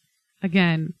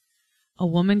 Again, a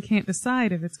woman can't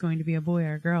decide if it's going to be a boy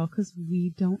or a girl because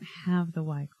we don't have the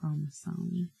Y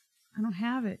chromosome. I don't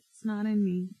have it. It's not in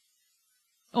me.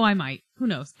 Oh, I might. Who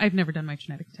knows? I've never done my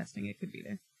genetic testing. It could be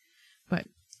there. But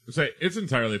it's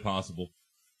entirely possible.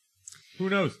 Who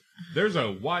knows? There's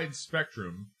a wide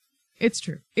spectrum. It's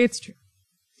true.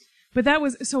 But that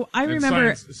was so. I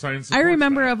remember. Science I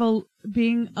remember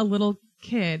being a little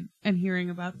kid and hearing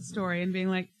about the story and being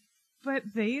like, "But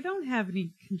they don't have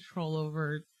any control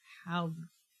over how.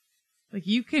 Like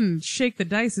you can shake the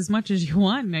dice as much as you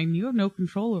want, and you have no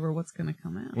control over what's going to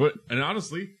come out." And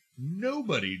honestly,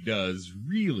 nobody does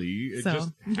really. It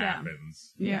just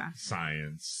happens. Yeah.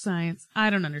 Science. I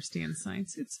don't understand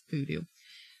science. It's voodoo.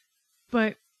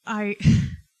 But I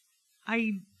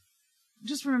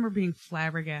just remember being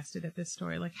flabbergasted at this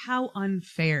story. Like, how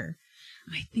unfair.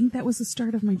 I think that was the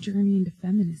start of my journey into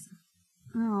feminism.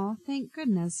 Oh, thank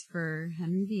goodness for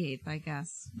Henry VIII, I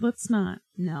guess. Let's not.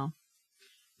 No,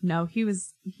 he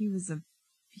was a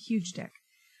huge dick.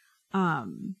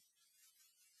 And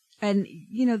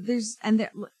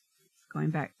going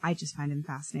back, I just find him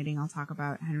fascinating. I'll talk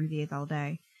about Henry VIII all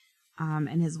day.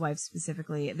 And his wife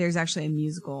specifically. There's actually a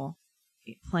musical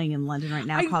playing in London right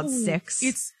now called Six.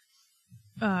 It's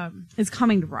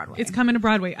coming to Broadway. It's coming to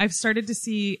Broadway. I've started to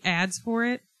see ads for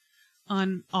it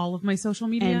on all of my social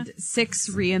media. And Six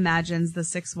reimagines the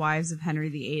 6 wives of Henry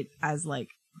VIII as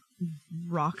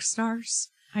rock stars.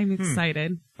 I'm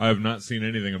excited. I have not seen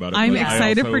anything about it. I'm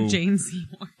excited for Jane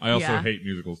Seymour. I also hate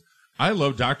musicals. I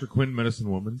love Dr. Quinn, Medicine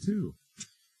Woman, too.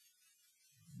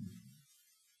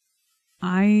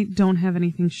 I don't have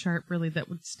anything sharp, really, that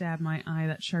would stab my eye.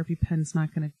 That Sharpie pen's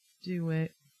not going to do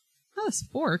it. Oh, a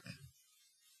spork.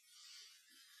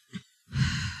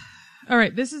 All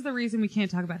right, this is the reason we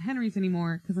can't talk about Henry's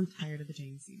anymore, because I'm tired of the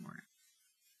Jane Seymour.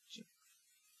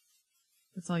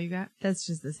 That's all you got? That's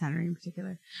just this Henry in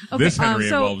particular. Okay, This Henry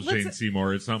so involves Jane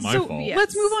Seymour. It's not my fault. yeah.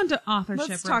 Let's move on to authorship.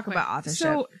 Let's real talk quick. about authorship.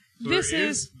 So there this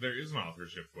is an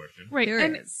authorship question. right, There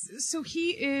and is. so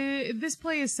he is. This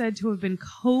play is said to have been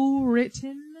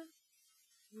co-written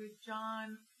with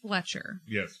John Fletcher,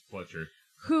 Yes, Fletcher.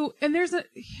 who and there's a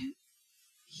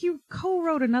he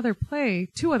co-wrote another play,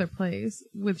 2 other plays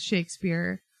with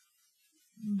Shakespeare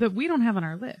that we don't have on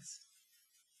our list.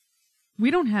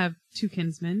 We don't have Two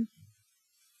Kinsmen.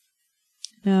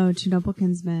 No, Two Noble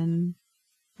Kinsmen.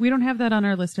 We don't have that on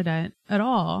our list at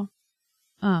all.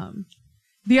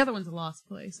 The other one's a lost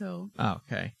play, so Oh,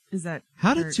 okay. Is that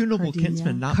How did Two Noble Cardenio?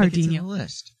 Kinsmen not make it to the Cardenio.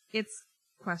 list? It's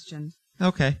questioned.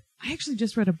 Okay. I actually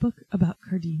just read a book about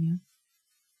Cardenio.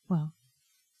 Well,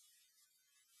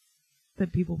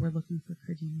 that people were looking for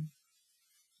Cardenio.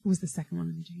 It was the second one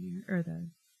in the January or the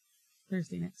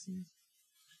Thursday Night series.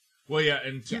 Well, yeah,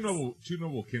 and Two Yes.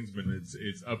 Noble Kinsmen.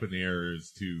 It's up in the air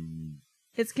as to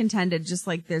It's contended, just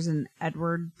like there's an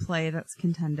Edward play that's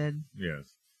contended.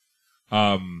 yes.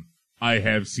 I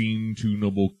have seen Two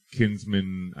Noble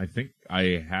Kinsmen. I think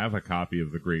I have a copy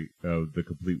of the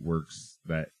complete works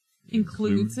that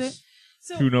Includes it.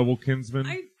 So Two Noble Kinsmen.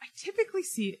 I typically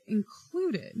see it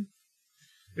included.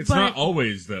 It's but- not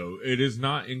always though. It is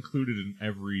not included in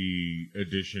every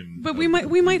edition. But of we the might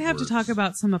complete have to talk works.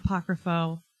 about some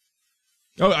apocryphal.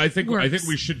 Oh, I think works.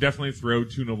 we should definitely throw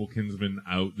Two Noble Kinsmen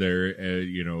out there.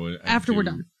 After we're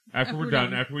done. After we're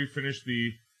done. After we finish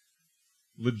the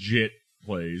legit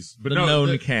plays, but The no,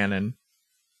 known canon.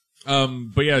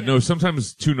 but yeah, no.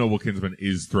 Sometimes Two Noble Kinsmen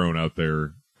is thrown out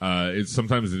there.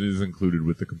 Sometimes it is included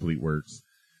with the complete works,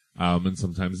 and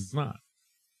sometimes it's not.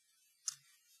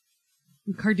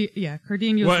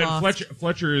 Cardenio's Well, lost. and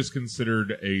Fletcher is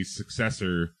considered a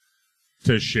successor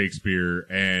to Shakespeare,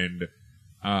 and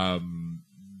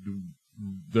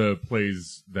the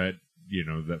plays that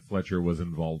that Fletcher was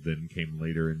involved in came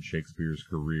later in Shakespeare's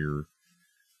career,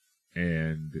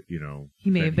 and He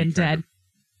may then have been kind dead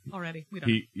already. We of-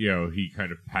 don't. know. he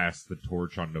kind of passed the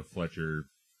torch on to Fletcher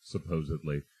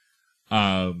supposedly,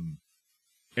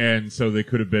 and so they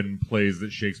could have been plays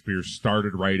that Shakespeare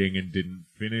started writing and didn't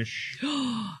finish.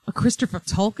 A Christopher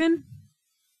Tolkien?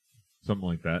 Something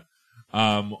like that.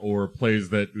 Or plays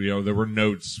that, there were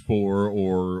notes for,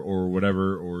 or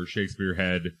whatever, or Shakespeare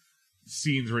had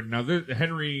scenes written. Now,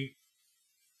 Henry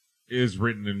is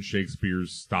written in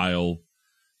Shakespeare's style.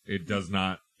 It does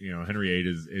not, Henry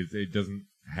VIII it doesn't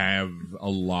have a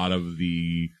lot of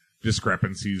the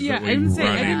discrepancies that we I didn't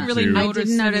run really into. know. I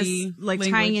didn't notice, any like, language.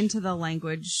 tying into the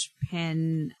language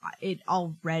pen, it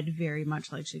all read very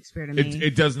much like Shakespeare to me.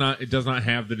 It does not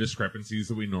have the discrepancies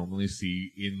that we normally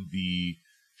see in the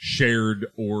shared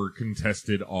or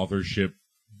contested authorship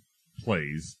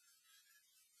plays.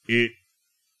 It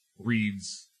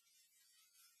reads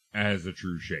as a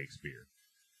true Shakespeare.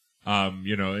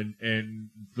 And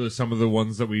some of the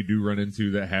ones that we do run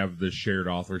into that have the shared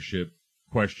authorship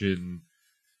question,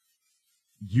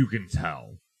 you can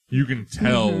tell. You can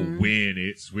tell when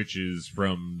it switches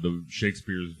from the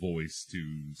Shakespeare's voice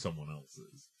to someone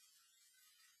else's.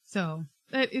 So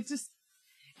it's just,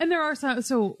 and there are some.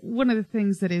 So one of the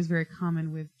things that is very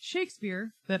common with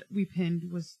Shakespeare that we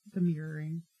pinned was the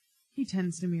mirroring. He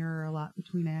tends to mirror a lot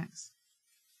between acts,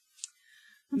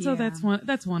 and so Yeah.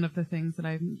 that's one of the things that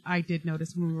I did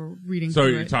notice when we were reading. So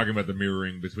through you're it. talking about the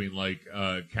mirroring between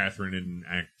Catherine in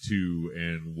Act 2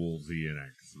 and Wolsey in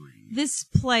Act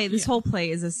 3. This whole play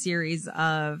is a series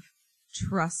of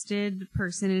trusted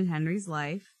person in Henry's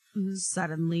life,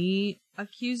 suddenly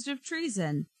accused of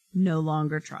treason, no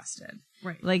longer trusted.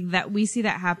 Right. Like that, we see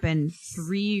that happen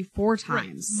 3-4 Right.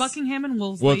 times. Buckingham and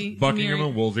Wolsey. Well, it's Buckingham mirror-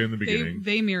 and Wolsey in the beginning.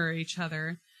 They mirror each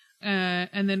other.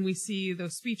 And then we see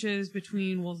those speeches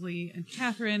between Wolsey and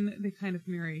Catherine. They kind of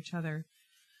mirror each other.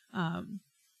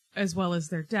 As well as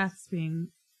their deaths being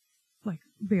like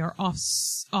they are off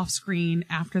screen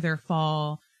after their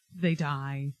fall. They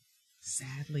die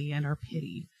sadly and are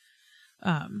pitied.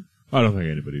 I don't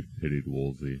think anybody pitied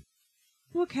Wolsey.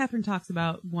 Well, Catherine talks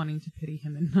about wanting to pity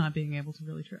him and not being able to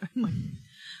really try. I'm like,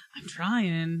 I'm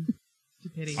trying to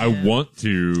pity I him. want I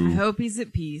to hope he's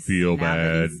at peace. feel now that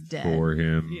bad he's dead. for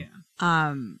him.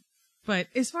 Yeah. But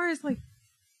as far as like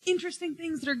interesting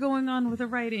things that are going on with the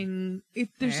writing,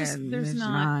 there's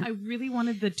not. I really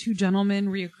wanted the 2 gentlemen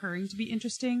reoccurring to be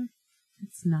interesting.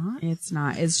 It's not. It's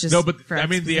not. It's just No, but for I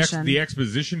mean exposition. the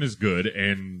exposition is good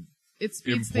and It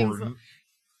speeds important. things.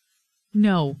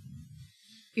 No,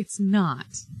 it's not,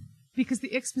 because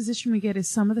the exposition we get is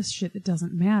some of the shit that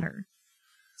doesn't matter.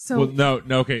 So Well,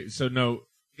 no, okay, so no,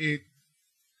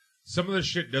 some of the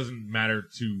shit doesn't matter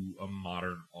to a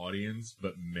modern audience,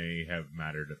 but may have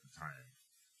mattered at the time.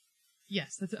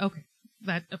 Yes, that's okay.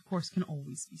 That, of course, can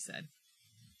always be said.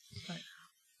 But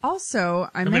Also,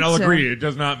 I mean, I'll agree. It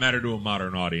does not matter to a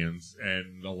modern audience,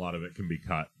 and a lot of it can be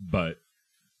cut. But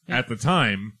at the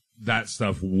time, that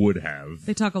stuff would have.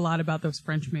 they talk a lot about those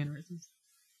French mannerisms.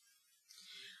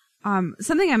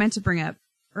 Something I meant to bring up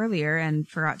earlier and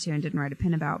forgot to and didn't write a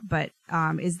pin about, but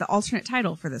is the alternate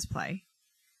title for this play.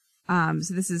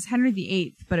 So this is Henry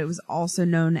VIII, but it was also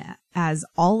known as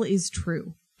All Is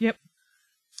True. Yep.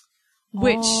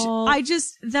 Which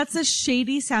that's a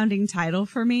shady sounding title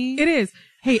for me. It is.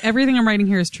 Hey, everything I'm writing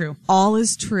here is true. All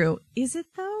is true. Is it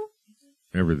though?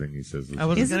 Everything he says is I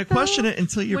wasn't going to question it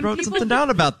until you When wrote people- something down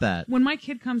about that. When my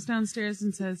kid comes downstairs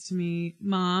and says to me,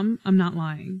 Mom, I'm not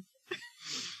lying.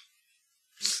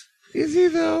 Is he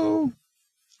though?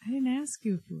 I didn't ask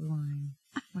you if you were lying.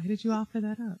 Why did you offer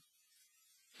that up?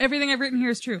 Everything I've written here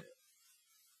is true.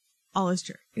 All is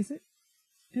true. Is it?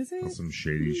 Is it? That's some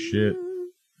shady shit.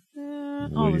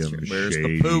 All is William true. Where's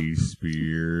the poop?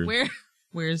 Shakespeare.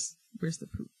 Where's the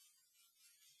poop?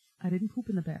 I didn't poop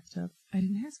in the bathtub. I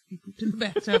didn't ask if you pooped in the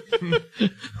bathtub.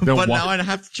 But now I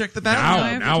have to check the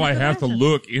bathroom. Now I have to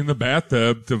look in the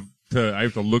bathtub to I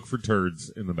have to look for turds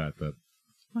in the bathtub.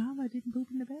 Well, I didn't poop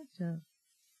in the bathtub.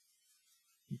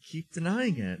 You keep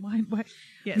denying it. Why?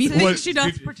 Yeah, Methinks she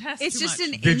does did- protest it's too just much.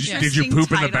 an Did interesting you poop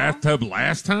title. in the bathtub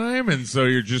last time? And so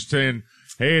you're just saying,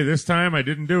 hey, this time I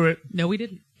didn't do it. No, we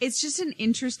didn't. It's just an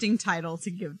interesting title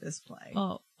to give this play.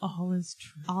 Oh, all is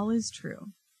true. All is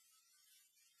true.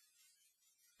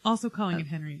 Also, calling it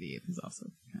Henry VIII is also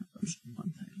kind of a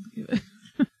fun title to give it.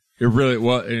 It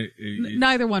really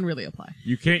Neither one really apply.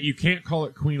 you can't call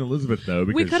it Queen Elizabeth though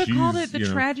because We could have she's, called it the you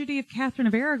know, tragedy of Catherine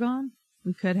of Aragon.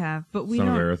 We could have, but we Son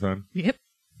of don't. Arathon. Yep.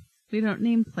 We don't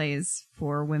name plays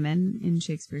for women in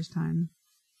Shakespeare's time.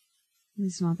 At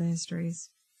least not the histories.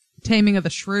 Taming of the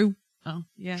Shrew. Oh,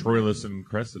 yeah. Troilus and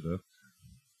Cressida.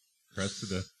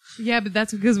 Yeah, but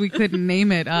that's because we couldn't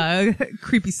name it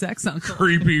Creepy Sex Uncle.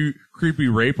 Creepy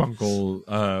rape uncle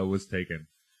was taken.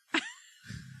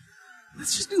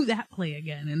 Let's just do that play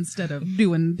again instead of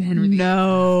doing Henry VIII.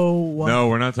 No. No,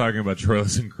 we're not talking about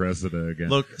Troilus and Cressida again.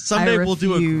 Look, someday we'll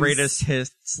do a refuse. greatest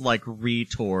hits like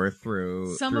retour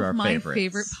through Some through of our my favorites.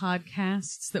 favorite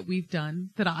podcasts that we've done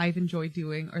that I've enjoyed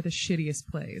doing are the shittiest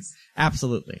plays.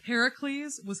 Absolutely.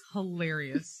 Heracles was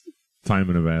hilarious.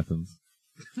 Timon of Athens.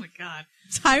 Oh my god.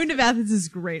 Time of Athens is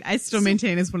great. I still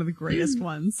maintain it's one of the greatest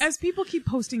ones. As people keep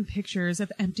posting pictures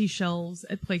of empty shelves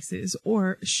at places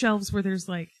or shelves where there's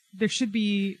like, there should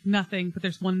be nothing, but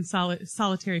there's one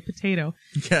solitary potato.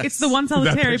 Yes. It's the one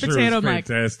solitary That picture potato, was Mike.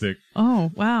 fantastic.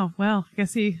 Oh, wow. Well, I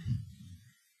guess if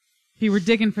he were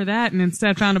digging for that and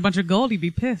instead found a bunch of gold, he'd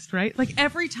be pissed, right? Like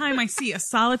every time I see a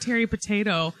solitary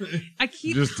potato, I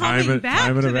keep Just coming back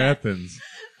Timon to of that. Athens.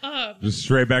 Just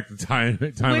straight back to Timon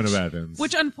of Athens.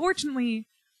 Which unfortunately,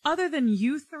 other than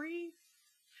you three,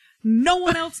 no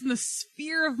one else in the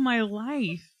sphere of my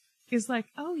life is like,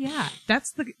 oh yeah,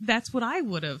 that's what I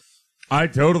would have. I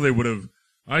totally would have.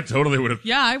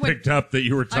 Yeah, I went- picked up that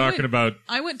you were talking about.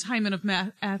 I went Timon of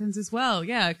Athens as well.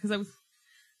 Yeah, because I was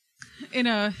in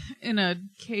a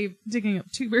cave digging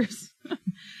up tubers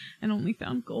and only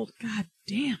found gold. God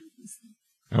damn.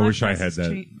 I wish I had Podcasts that.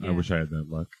 change- I yeah. wish I had that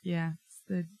luck. Yeah, it's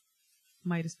the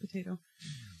Midas potato.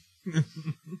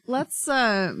 Let's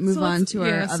move So on let's- to our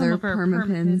yeah, some other of our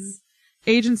permapins.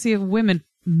 Agency of Women.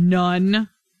 None.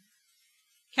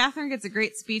 Catherine gets a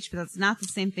great speech, but that's not the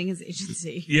same thing as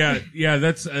agency. Yeah.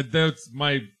 That's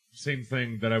my same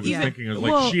thing that I was Yeah. thinking of.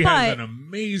 Like Well, she but- has an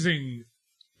amazing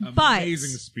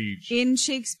speech. In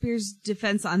Shakespeare's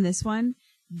defense on this one,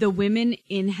 the women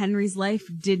in Henry's life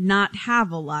did not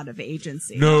have a lot of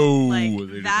agency. No, like they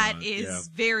did that not, is yeah.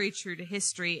 very true to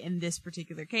history in this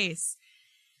particular case.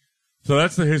 So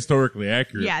that's the historically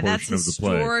accurate Yeah, that's portion of the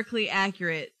play. historically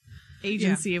accurate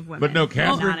agency of women. But no,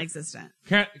 Catherine- non-existent.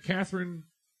 Catherine.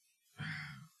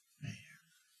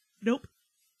 Nope.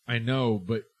 I know,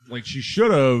 but like she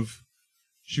should have.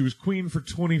 She was queen for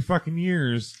 20 fucking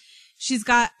years. She's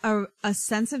got a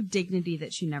sense of dignity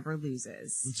that she never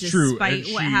loses. It's true, Despite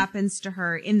and what she- happens to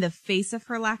her, in the face of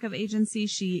her lack of agency,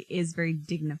 she is very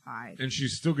dignified. And she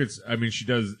still gets. I mean, she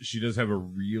does have a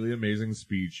really amazing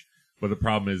speech. But the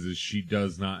problem is she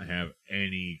does not have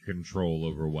any control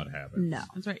over what happens. No.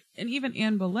 That's right. And even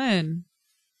Anne Boleyn,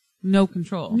 no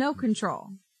control. No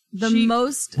control. The She-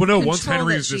 most Well, no, control once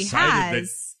Henry that has she decided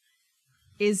has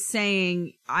is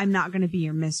saying, I'm not going to be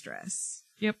your mistress.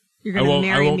 Yep. You're going to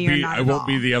marry me or not I at won't all.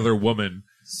 be the other woman.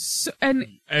 So, and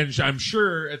And I'm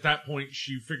sure at that point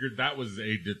she figured that was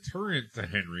a deterrent to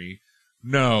Henry.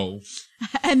 No.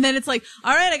 And then it's like,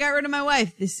 all right, I got rid of my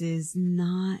wife. This is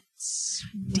not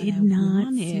did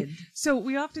not see. So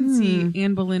we often see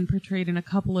Anne Boleyn portrayed in a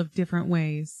couple of different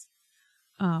ways.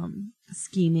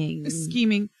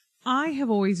 Scheming. I have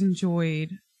always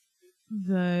enjoyed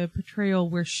the portrayal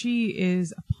where she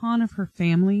is a pawn of her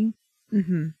family,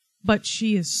 but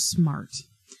she is smart.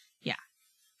 Yeah.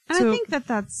 And so I think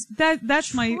that's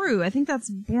true. I think that's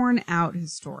borne out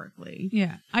historically.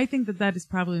 Yeah. I think that is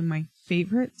probably my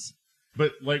favorite.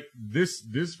 But like this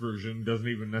version doesn't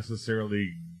even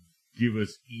necessarily give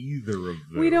us either of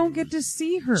those. We don't get to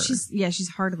see her. She's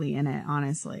hardly in it,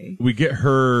 honestly. We get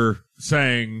her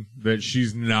saying that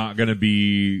she's not going to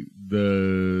be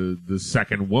the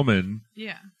second woman.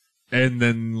 Yeah. And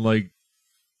then like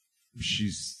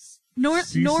ceases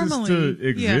normally to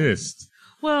exist. Yeah.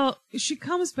 Well, she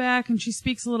comes back and she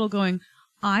speaks a little going,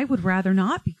 I would rather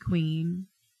not be queen.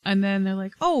 And then they're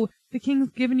like, oh, the king's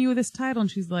given you this title.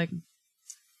 And she's like,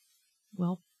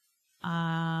 well,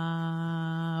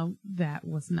 that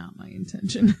was not my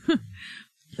intention.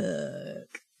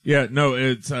 Fuck. Yeah, no,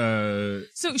 it's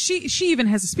So she even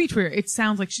has a speech where it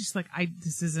sounds like she's like,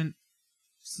 this isn't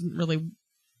really.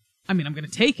 I mean, I'm going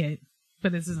to take it,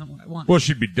 but this isn't what I want. Well,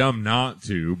 she'd be dumb not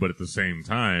to, but at the same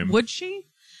time, would she?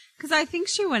 Because I think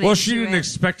she went. Well, she didn't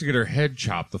expect to get her head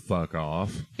chopped the fuck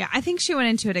off. Yeah, I think she went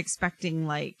into it expecting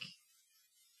like,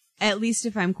 at least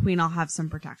if I'm queen, I'll have some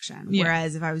protection. Yeah.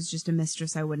 Whereas if I was just a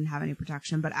mistress, I wouldn't have any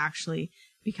protection. But actually,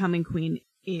 becoming queen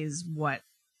is what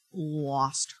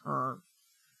lost her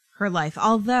life.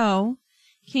 Although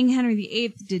King Henry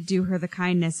VIII did do her the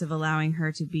kindness of allowing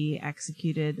her to be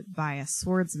executed by a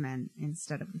swordsman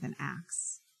instead of with an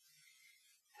axe,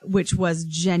 which was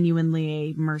genuinely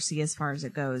a mercy as far as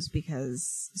it goes,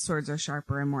 because swords are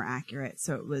sharper and more accurate.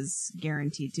 So it was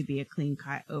guaranteed to be a clean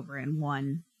cut over in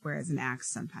one. Whereas an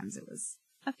axe, sometimes it was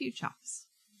a few chops.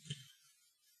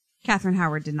 Catherine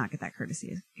Howard did not get that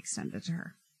courtesy extended to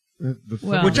her.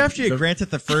 Which after you grant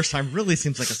it the first time really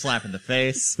seems like a slap in the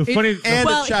face. And a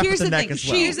chop in the neck as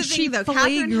well. Here's the thing, though.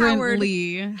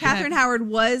 Catherine Howard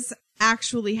was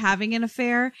actually having an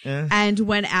affair, and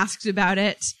when asked about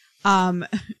it,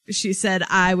 she said,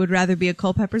 I would rather be a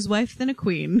Culpepper's wife than a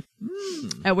queen.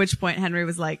 At which point Henry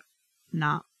was like,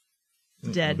 nah.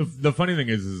 Dead. The funny thing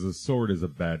is a sword is a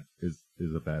bad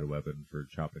weapon for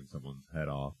chopping someone's head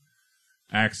off.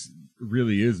 Axe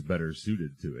really is better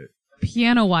suited to it.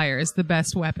 Piano wire is the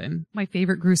best weapon. My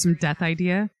favorite gruesome death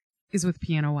idea is with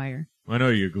piano wire. I know,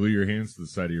 you glue your hands to the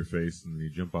side of your face and you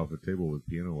jump off a table with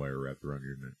piano wire wrapped around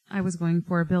your neck. I was going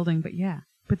for a building, but yeah.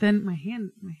 But then my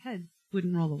head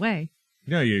wouldn't roll away.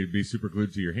 No, you'd be super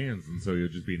glued to your hands, and so you'll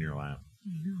just be in your lap.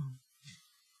 I know.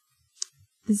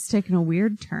 This is taking a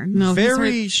weird turn. No,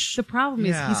 the problem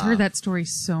is he's heard that story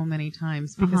so many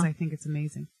times because I think it's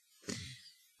amazing.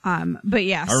 But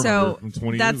yeah, so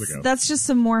that's just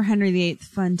some more Henry VIII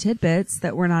fun tidbits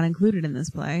that were not included in this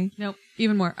play. Nope,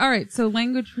 even more. All right, so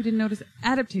language we didn't notice.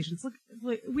 Adaptations. Look,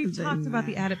 we've talked about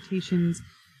the adaptations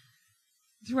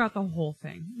throughout the whole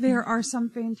thing. There are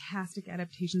some fantastic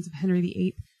adaptations of Henry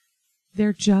VIII.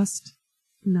 They're just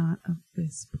not of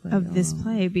this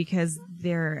play. Because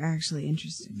they're actually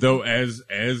interesting. Though, as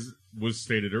was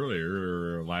stated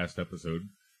earlier, or last episode,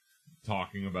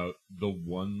 talking about the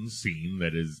one scene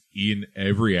that is in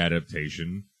every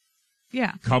adaptation,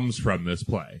 comes from this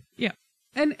play. Yeah,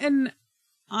 and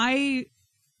I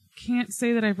can't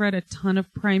say that I've read a ton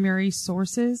of primary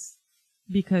sources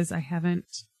because I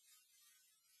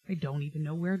don't even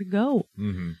know where to go.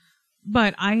 Mm-hmm.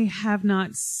 But I have not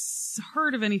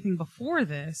heard of anything before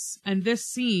this, and this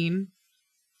scene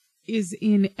is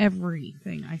in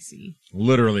everything I see.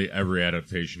 Literally every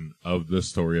adaptation of the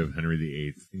story of Henry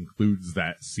VIII includes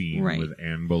that scene with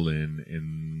Anne Boleyn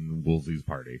in Wolsey's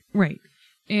party. Right.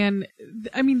 And,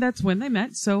 I mean, that's when they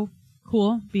met, so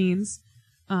cool, beans.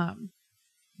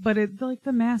 But it, like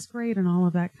the masquerade and all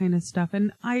of that kind of stuff,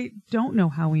 and I don't know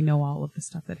how we know all of the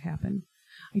stuff that happened.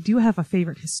 I do have a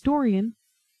favorite historian.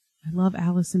 I love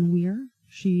Alison Weir.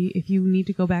 If you need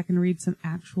to go back and read some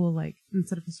actual, like,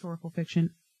 instead of historical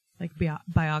fiction, like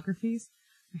biographies,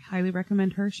 I highly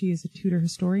recommend her. She is a Tudor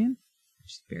historian.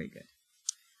 She's very good.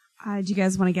 Do you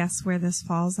guys want to guess where this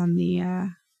falls on the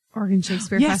Oregon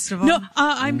Shakespeare Festival? No,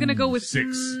 I'm going to go with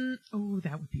 6.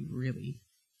 That would be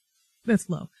that's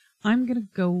low. I'm going to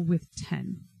go with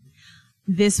 10.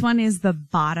 This one is the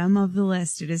bottom of the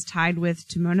list. It is tied with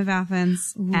Timon of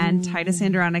Athens and Titus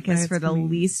Andronicus for the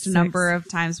least number of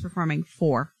times performing.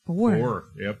 4. 4.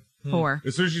 Yep. 4.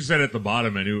 As soon as you said at the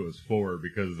bottom, I knew it was 4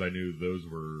 because I knew those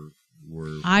were.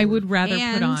 I would rather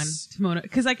put on Timon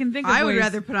because I can think of I would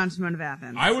rather put on Timon of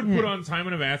Athens. I would put on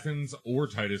Timon of Athens or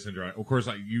Titus Andronicus. Of course,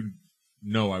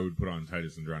 know I would put on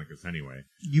Titus Andronicus anyway.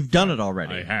 You've done it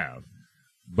already. I have.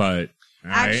 But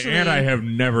I have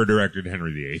never directed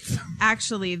Henry VIII.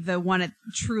 Actually, the one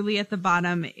truly at the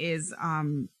bottom is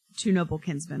Two Noble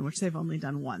Kinsmen, which they've only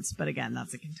done once. But again,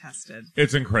 that's a contested.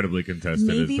 It's incredibly contested.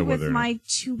 Maybe as to with whether my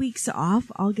 2 weeks off,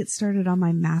 I'll get started on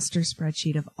my master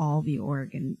spreadsheet of all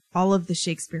of the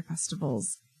Shakespeare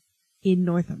festivals in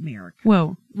North America.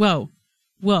 Whoa.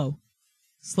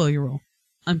 Slow your roll.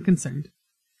 I'm concerned.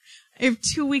 I have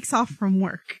 2 weeks off from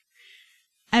work.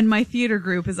 And my theater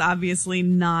group is obviously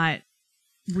not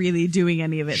really doing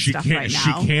any of its stuff right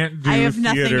now. She can't do I have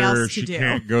theater. Nothing else to she do.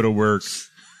 Can't go to work.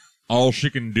 All she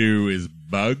can do is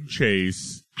bug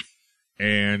chase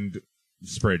and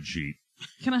spreadsheet.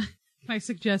 Can I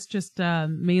suggest just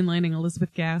mainlining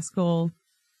Elizabeth Gaskell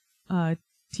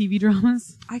TV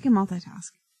dramas? I can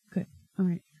multitask. Good. All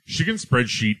right. She can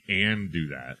spreadsheet and do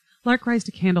that. Lark Rise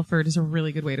to Candleford is a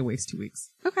really good way to waste 2 weeks.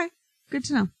 Okay. Good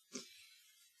to know.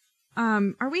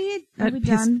 Are we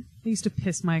done? They used to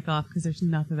piss Mike off because there's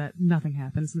nothing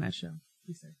happens in that show.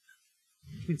 He said,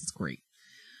 "I think it's great."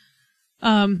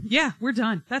 Yeah, we're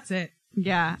done. That's it.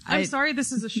 Yeah. I'm sorry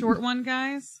this is a short one,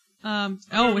 guys.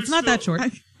 It's not that short.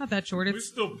 Not that short. We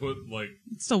still put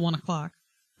It's still 1 o'clock.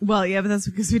 Well, yeah, but that's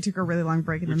because we took a really long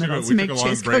break in the middle to make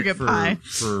Chase go get pie.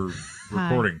 For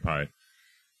recording pie.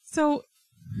 So,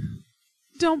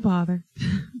 don't bother.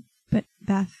 But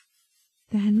Beth,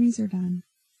 the Henrys are done.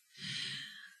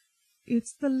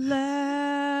 It's the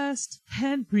last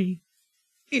Henry.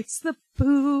 It's the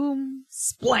boom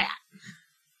splat.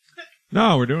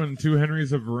 No, we're doing 2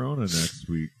 Henrys of Verona next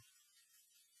week.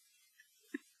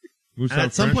 And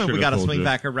at some point, we got to swing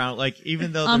back around. Like,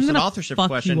 even though there's an authorship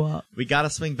question, we got to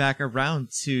swing back around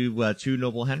to 2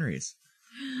 Noble Henrys.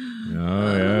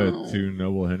 Oh, yeah, 2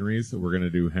 Noble Henrys. We're going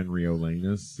to do Henry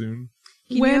Olanus soon.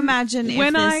 Can you imagine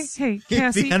hey,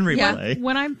 Cassie, Henry play.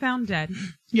 When I'm found dead,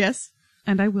 yes,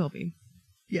 and I will be,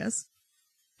 yes,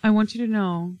 I want you to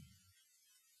know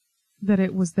that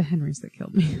it was the Henrys that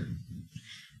killed me.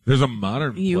 There's a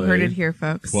modern play. You heard it here,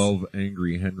 folks. 12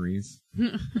 Angry Henrys.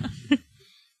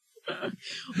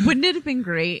 Wouldn't it have been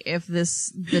great if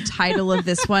the title of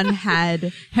this one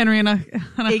had Henry on a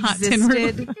hot tin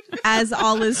existed as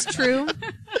All Is True?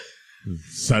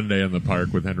 Sunday in the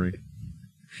Park with Henry.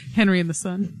 Henry and the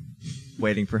Sun.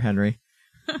 Waiting for Henry.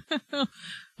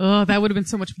 Oh, that would have been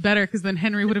so much better because then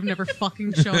Henry would have never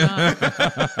fucking shown up.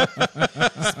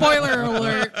 Spoiler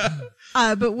alert.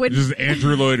 But would just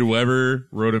Andrew Lloyd Webber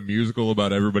wrote a musical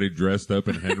about everybody dressed up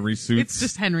in Henry suits. It's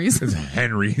just Henry's. It's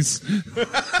Henry's.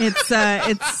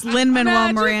 It's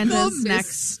Lin-Manuel Miranda's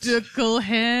next. Mystical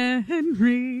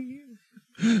Henry.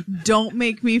 Don't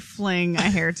make me fling a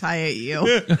hair tie at you.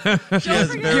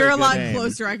 You're a lot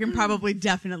closer. I can probably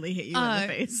definitely hit you in the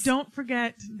face. Don't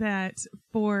forget that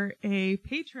for a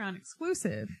Patreon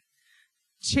exclusive,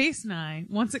 Chase and I,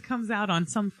 once it comes out on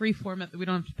some free format that we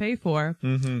don't have to pay for,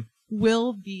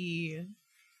 will be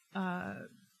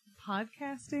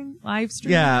podcasting, live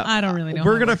stream. Yeah, I don't really know.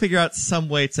 We're gonna figure out some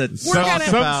way to talk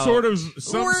about.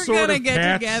 Some sort of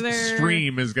get together.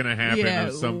 Stream is gonna happen. Yeah,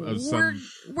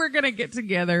 we're gonna get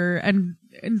together and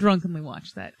drunkenly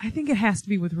watch that. I think it has to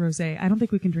be with rosé. I don't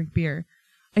think we can drink beer.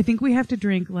 I think we have to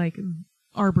drink like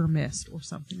Arbor Mist or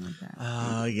something like that.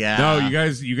 Oh yeah. No, you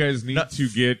guys need to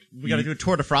get. We got to do a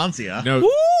Tour de Francia. No,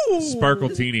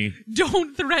 Sparkletini.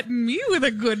 Don't threaten me with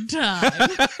a good time.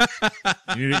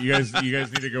 you guys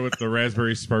need to go with the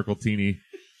raspberry Sparkletini.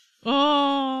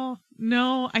 Oh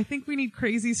no, I think we need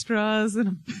crazy straws and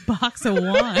a box of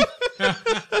wine.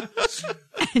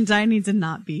 And I need to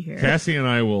not be here. Cassie and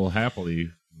I will happily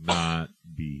not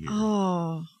be here.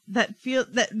 Oh, that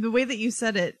the way that you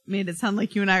said it made it sound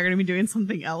like you and I are going to be doing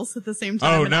something else at the same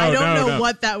time. Oh, no, I don't know no.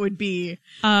 what that would be.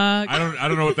 I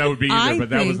don't know what that would be either, but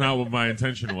that was not what my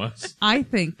intention was. I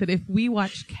think that if we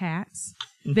watch Cats,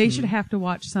 they should have to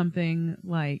watch something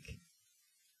like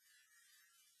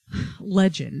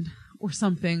Legend or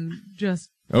something just...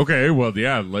 Okay, well,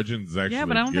 yeah, Legend's actually Yeah,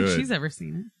 but I don't think good. she's ever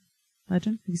seen it.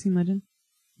 Legend? Have you seen Legend?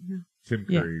 No. Tim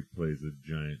Curry plays a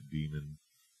giant demon.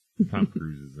 Tom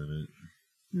Cruise is in it.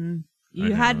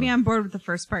 You had me on board with the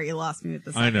first part. You lost me with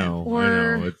the second. I know.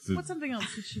 What's something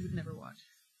else that she would never watch?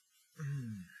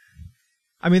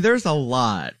 I mean, there's a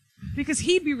lot. Because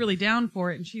he'd be really down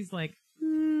for it, and she's like,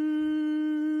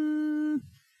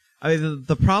 I mean,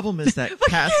 the problem is that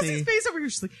Cassie's face over here,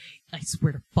 she's like, I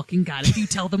swear to fucking God, if you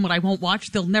tell them what I won't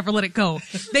watch, they'll never let it go.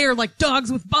 They are like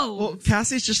dogs with bows. Well,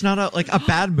 Cassie's just not a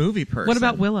bad movie person. What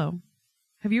about Willow?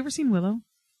 Have you ever seen Willow?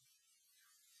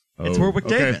 It's Warwick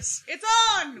Davis. It's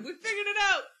on! We figured it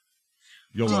out!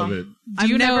 You'll love it.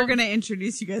 I'm never going to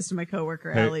introduce you guys to my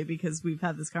coworker, Allie, because we've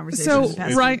had this conversation. So, in the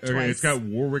past right, twice. Okay, it's got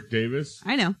Warwick Davis.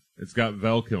 I know. It's got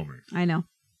Val Kilmer. I know.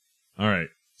 All right,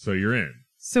 so you're in.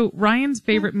 So Ryan's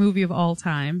favorite movie of all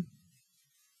time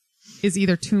is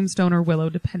either Tombstone or Willow,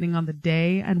 depending on the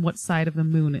day and what side of the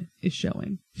moon is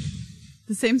showing.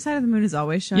 The same side of the moon is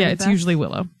always showing. Yeah, it's usually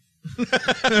Willow.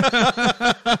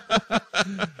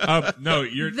 No,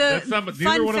 that's not.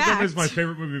 Neither one of them is my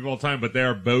favorite movie of all time, but they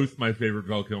are both my favorite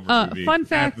Val Kilmer movie. Fun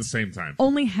fact: at the same time,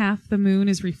 only half the moon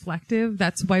is reflective.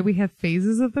 That's why we have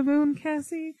phases of the moon,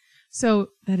 Cassie. So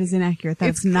that is inaccurate.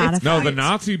 That's not a fact. No, the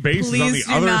Nazi base is on the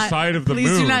other side of the moon.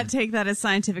 Please do not take that as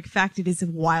scientific fact. It is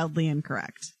wildly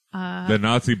incorrect. The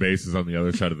Nazi base is on the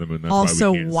other side of the moon. That's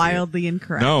also why we can't wildly see it.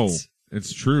 incorrect. No,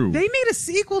 it's true. They made a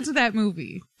sequel to that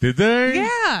movie. Did they?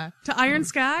 Yeah, to Iron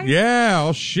Sky. Yeah.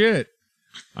 Oh shit.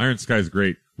 Iron Sky's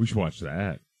great. We should watch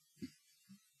that.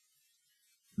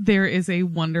 There is a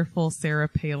wonderful Sarah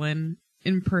Palin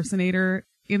impersonator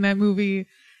in that movie,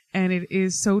 and it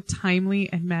is so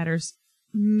timely and matters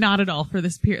not at all for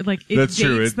this period. Like it That's dates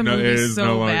true. the movie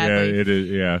so badly. Yeah, it is.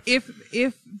 Yeah.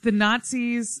 If the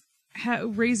Nazis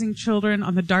raising children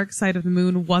on the dark side of the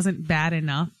moon wasn't bad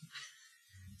enough,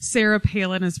 Sarah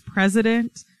Palin as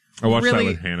president, I watched really,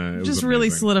 that with Hannah. It just was really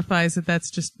amazing. solidifies that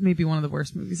that's just maybe one of the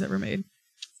worst movies ever made.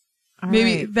 All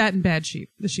Maybe right. that and Bad Sheep,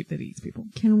 the sheep that eats people.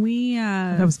 Can we?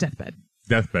 That was Deathbed.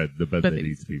 Deathbed, the bed But that they-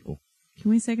 eats people.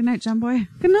 Can we say goodnight, John Boy?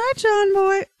 Good night, John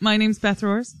Boy. My name's Beth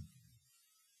Roars.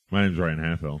 My name's Ryan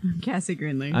Halfell. Cassie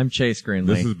Greenlee. I'm Chase Greenlee.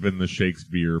 This has been the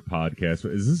Shakespeare podcast.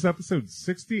 Is this episode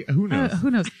 60? Who knows? Who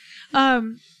knows? I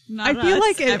feel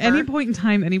like at any point in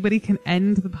time, anybody can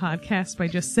end the podcast by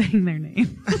just saying their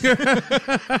name. I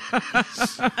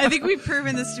think we've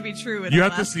proven this to be true. You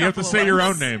have to say your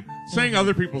own name. Saying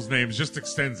other people's names just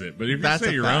extends it. But if you That's say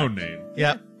a your fact. own name,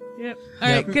 Yep. Yep. All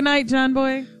right. Good night, John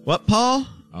Boy. What, Paul?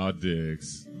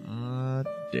 dicks.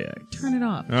 Dick. Turn it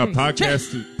off. Oh,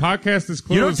 Chase. podcast is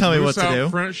closed. You don't tell me Moose what to out do.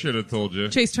 Front should have told you.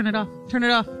 Chase, turn it off. Turn it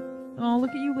off. Oh, look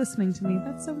at you listening to me.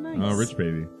 That's so nice. Oh, rich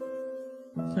baby.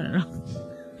 Turn it off.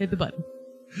 Hit the button.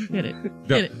 Hit it.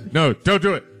 No, Hit it. no, don't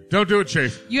do it. Don't do it,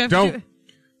 Chase. You have don't. to do it.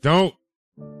 Don't.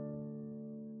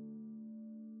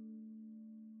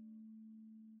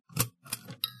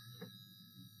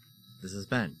 This has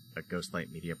been a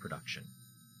Ghostlight Media production.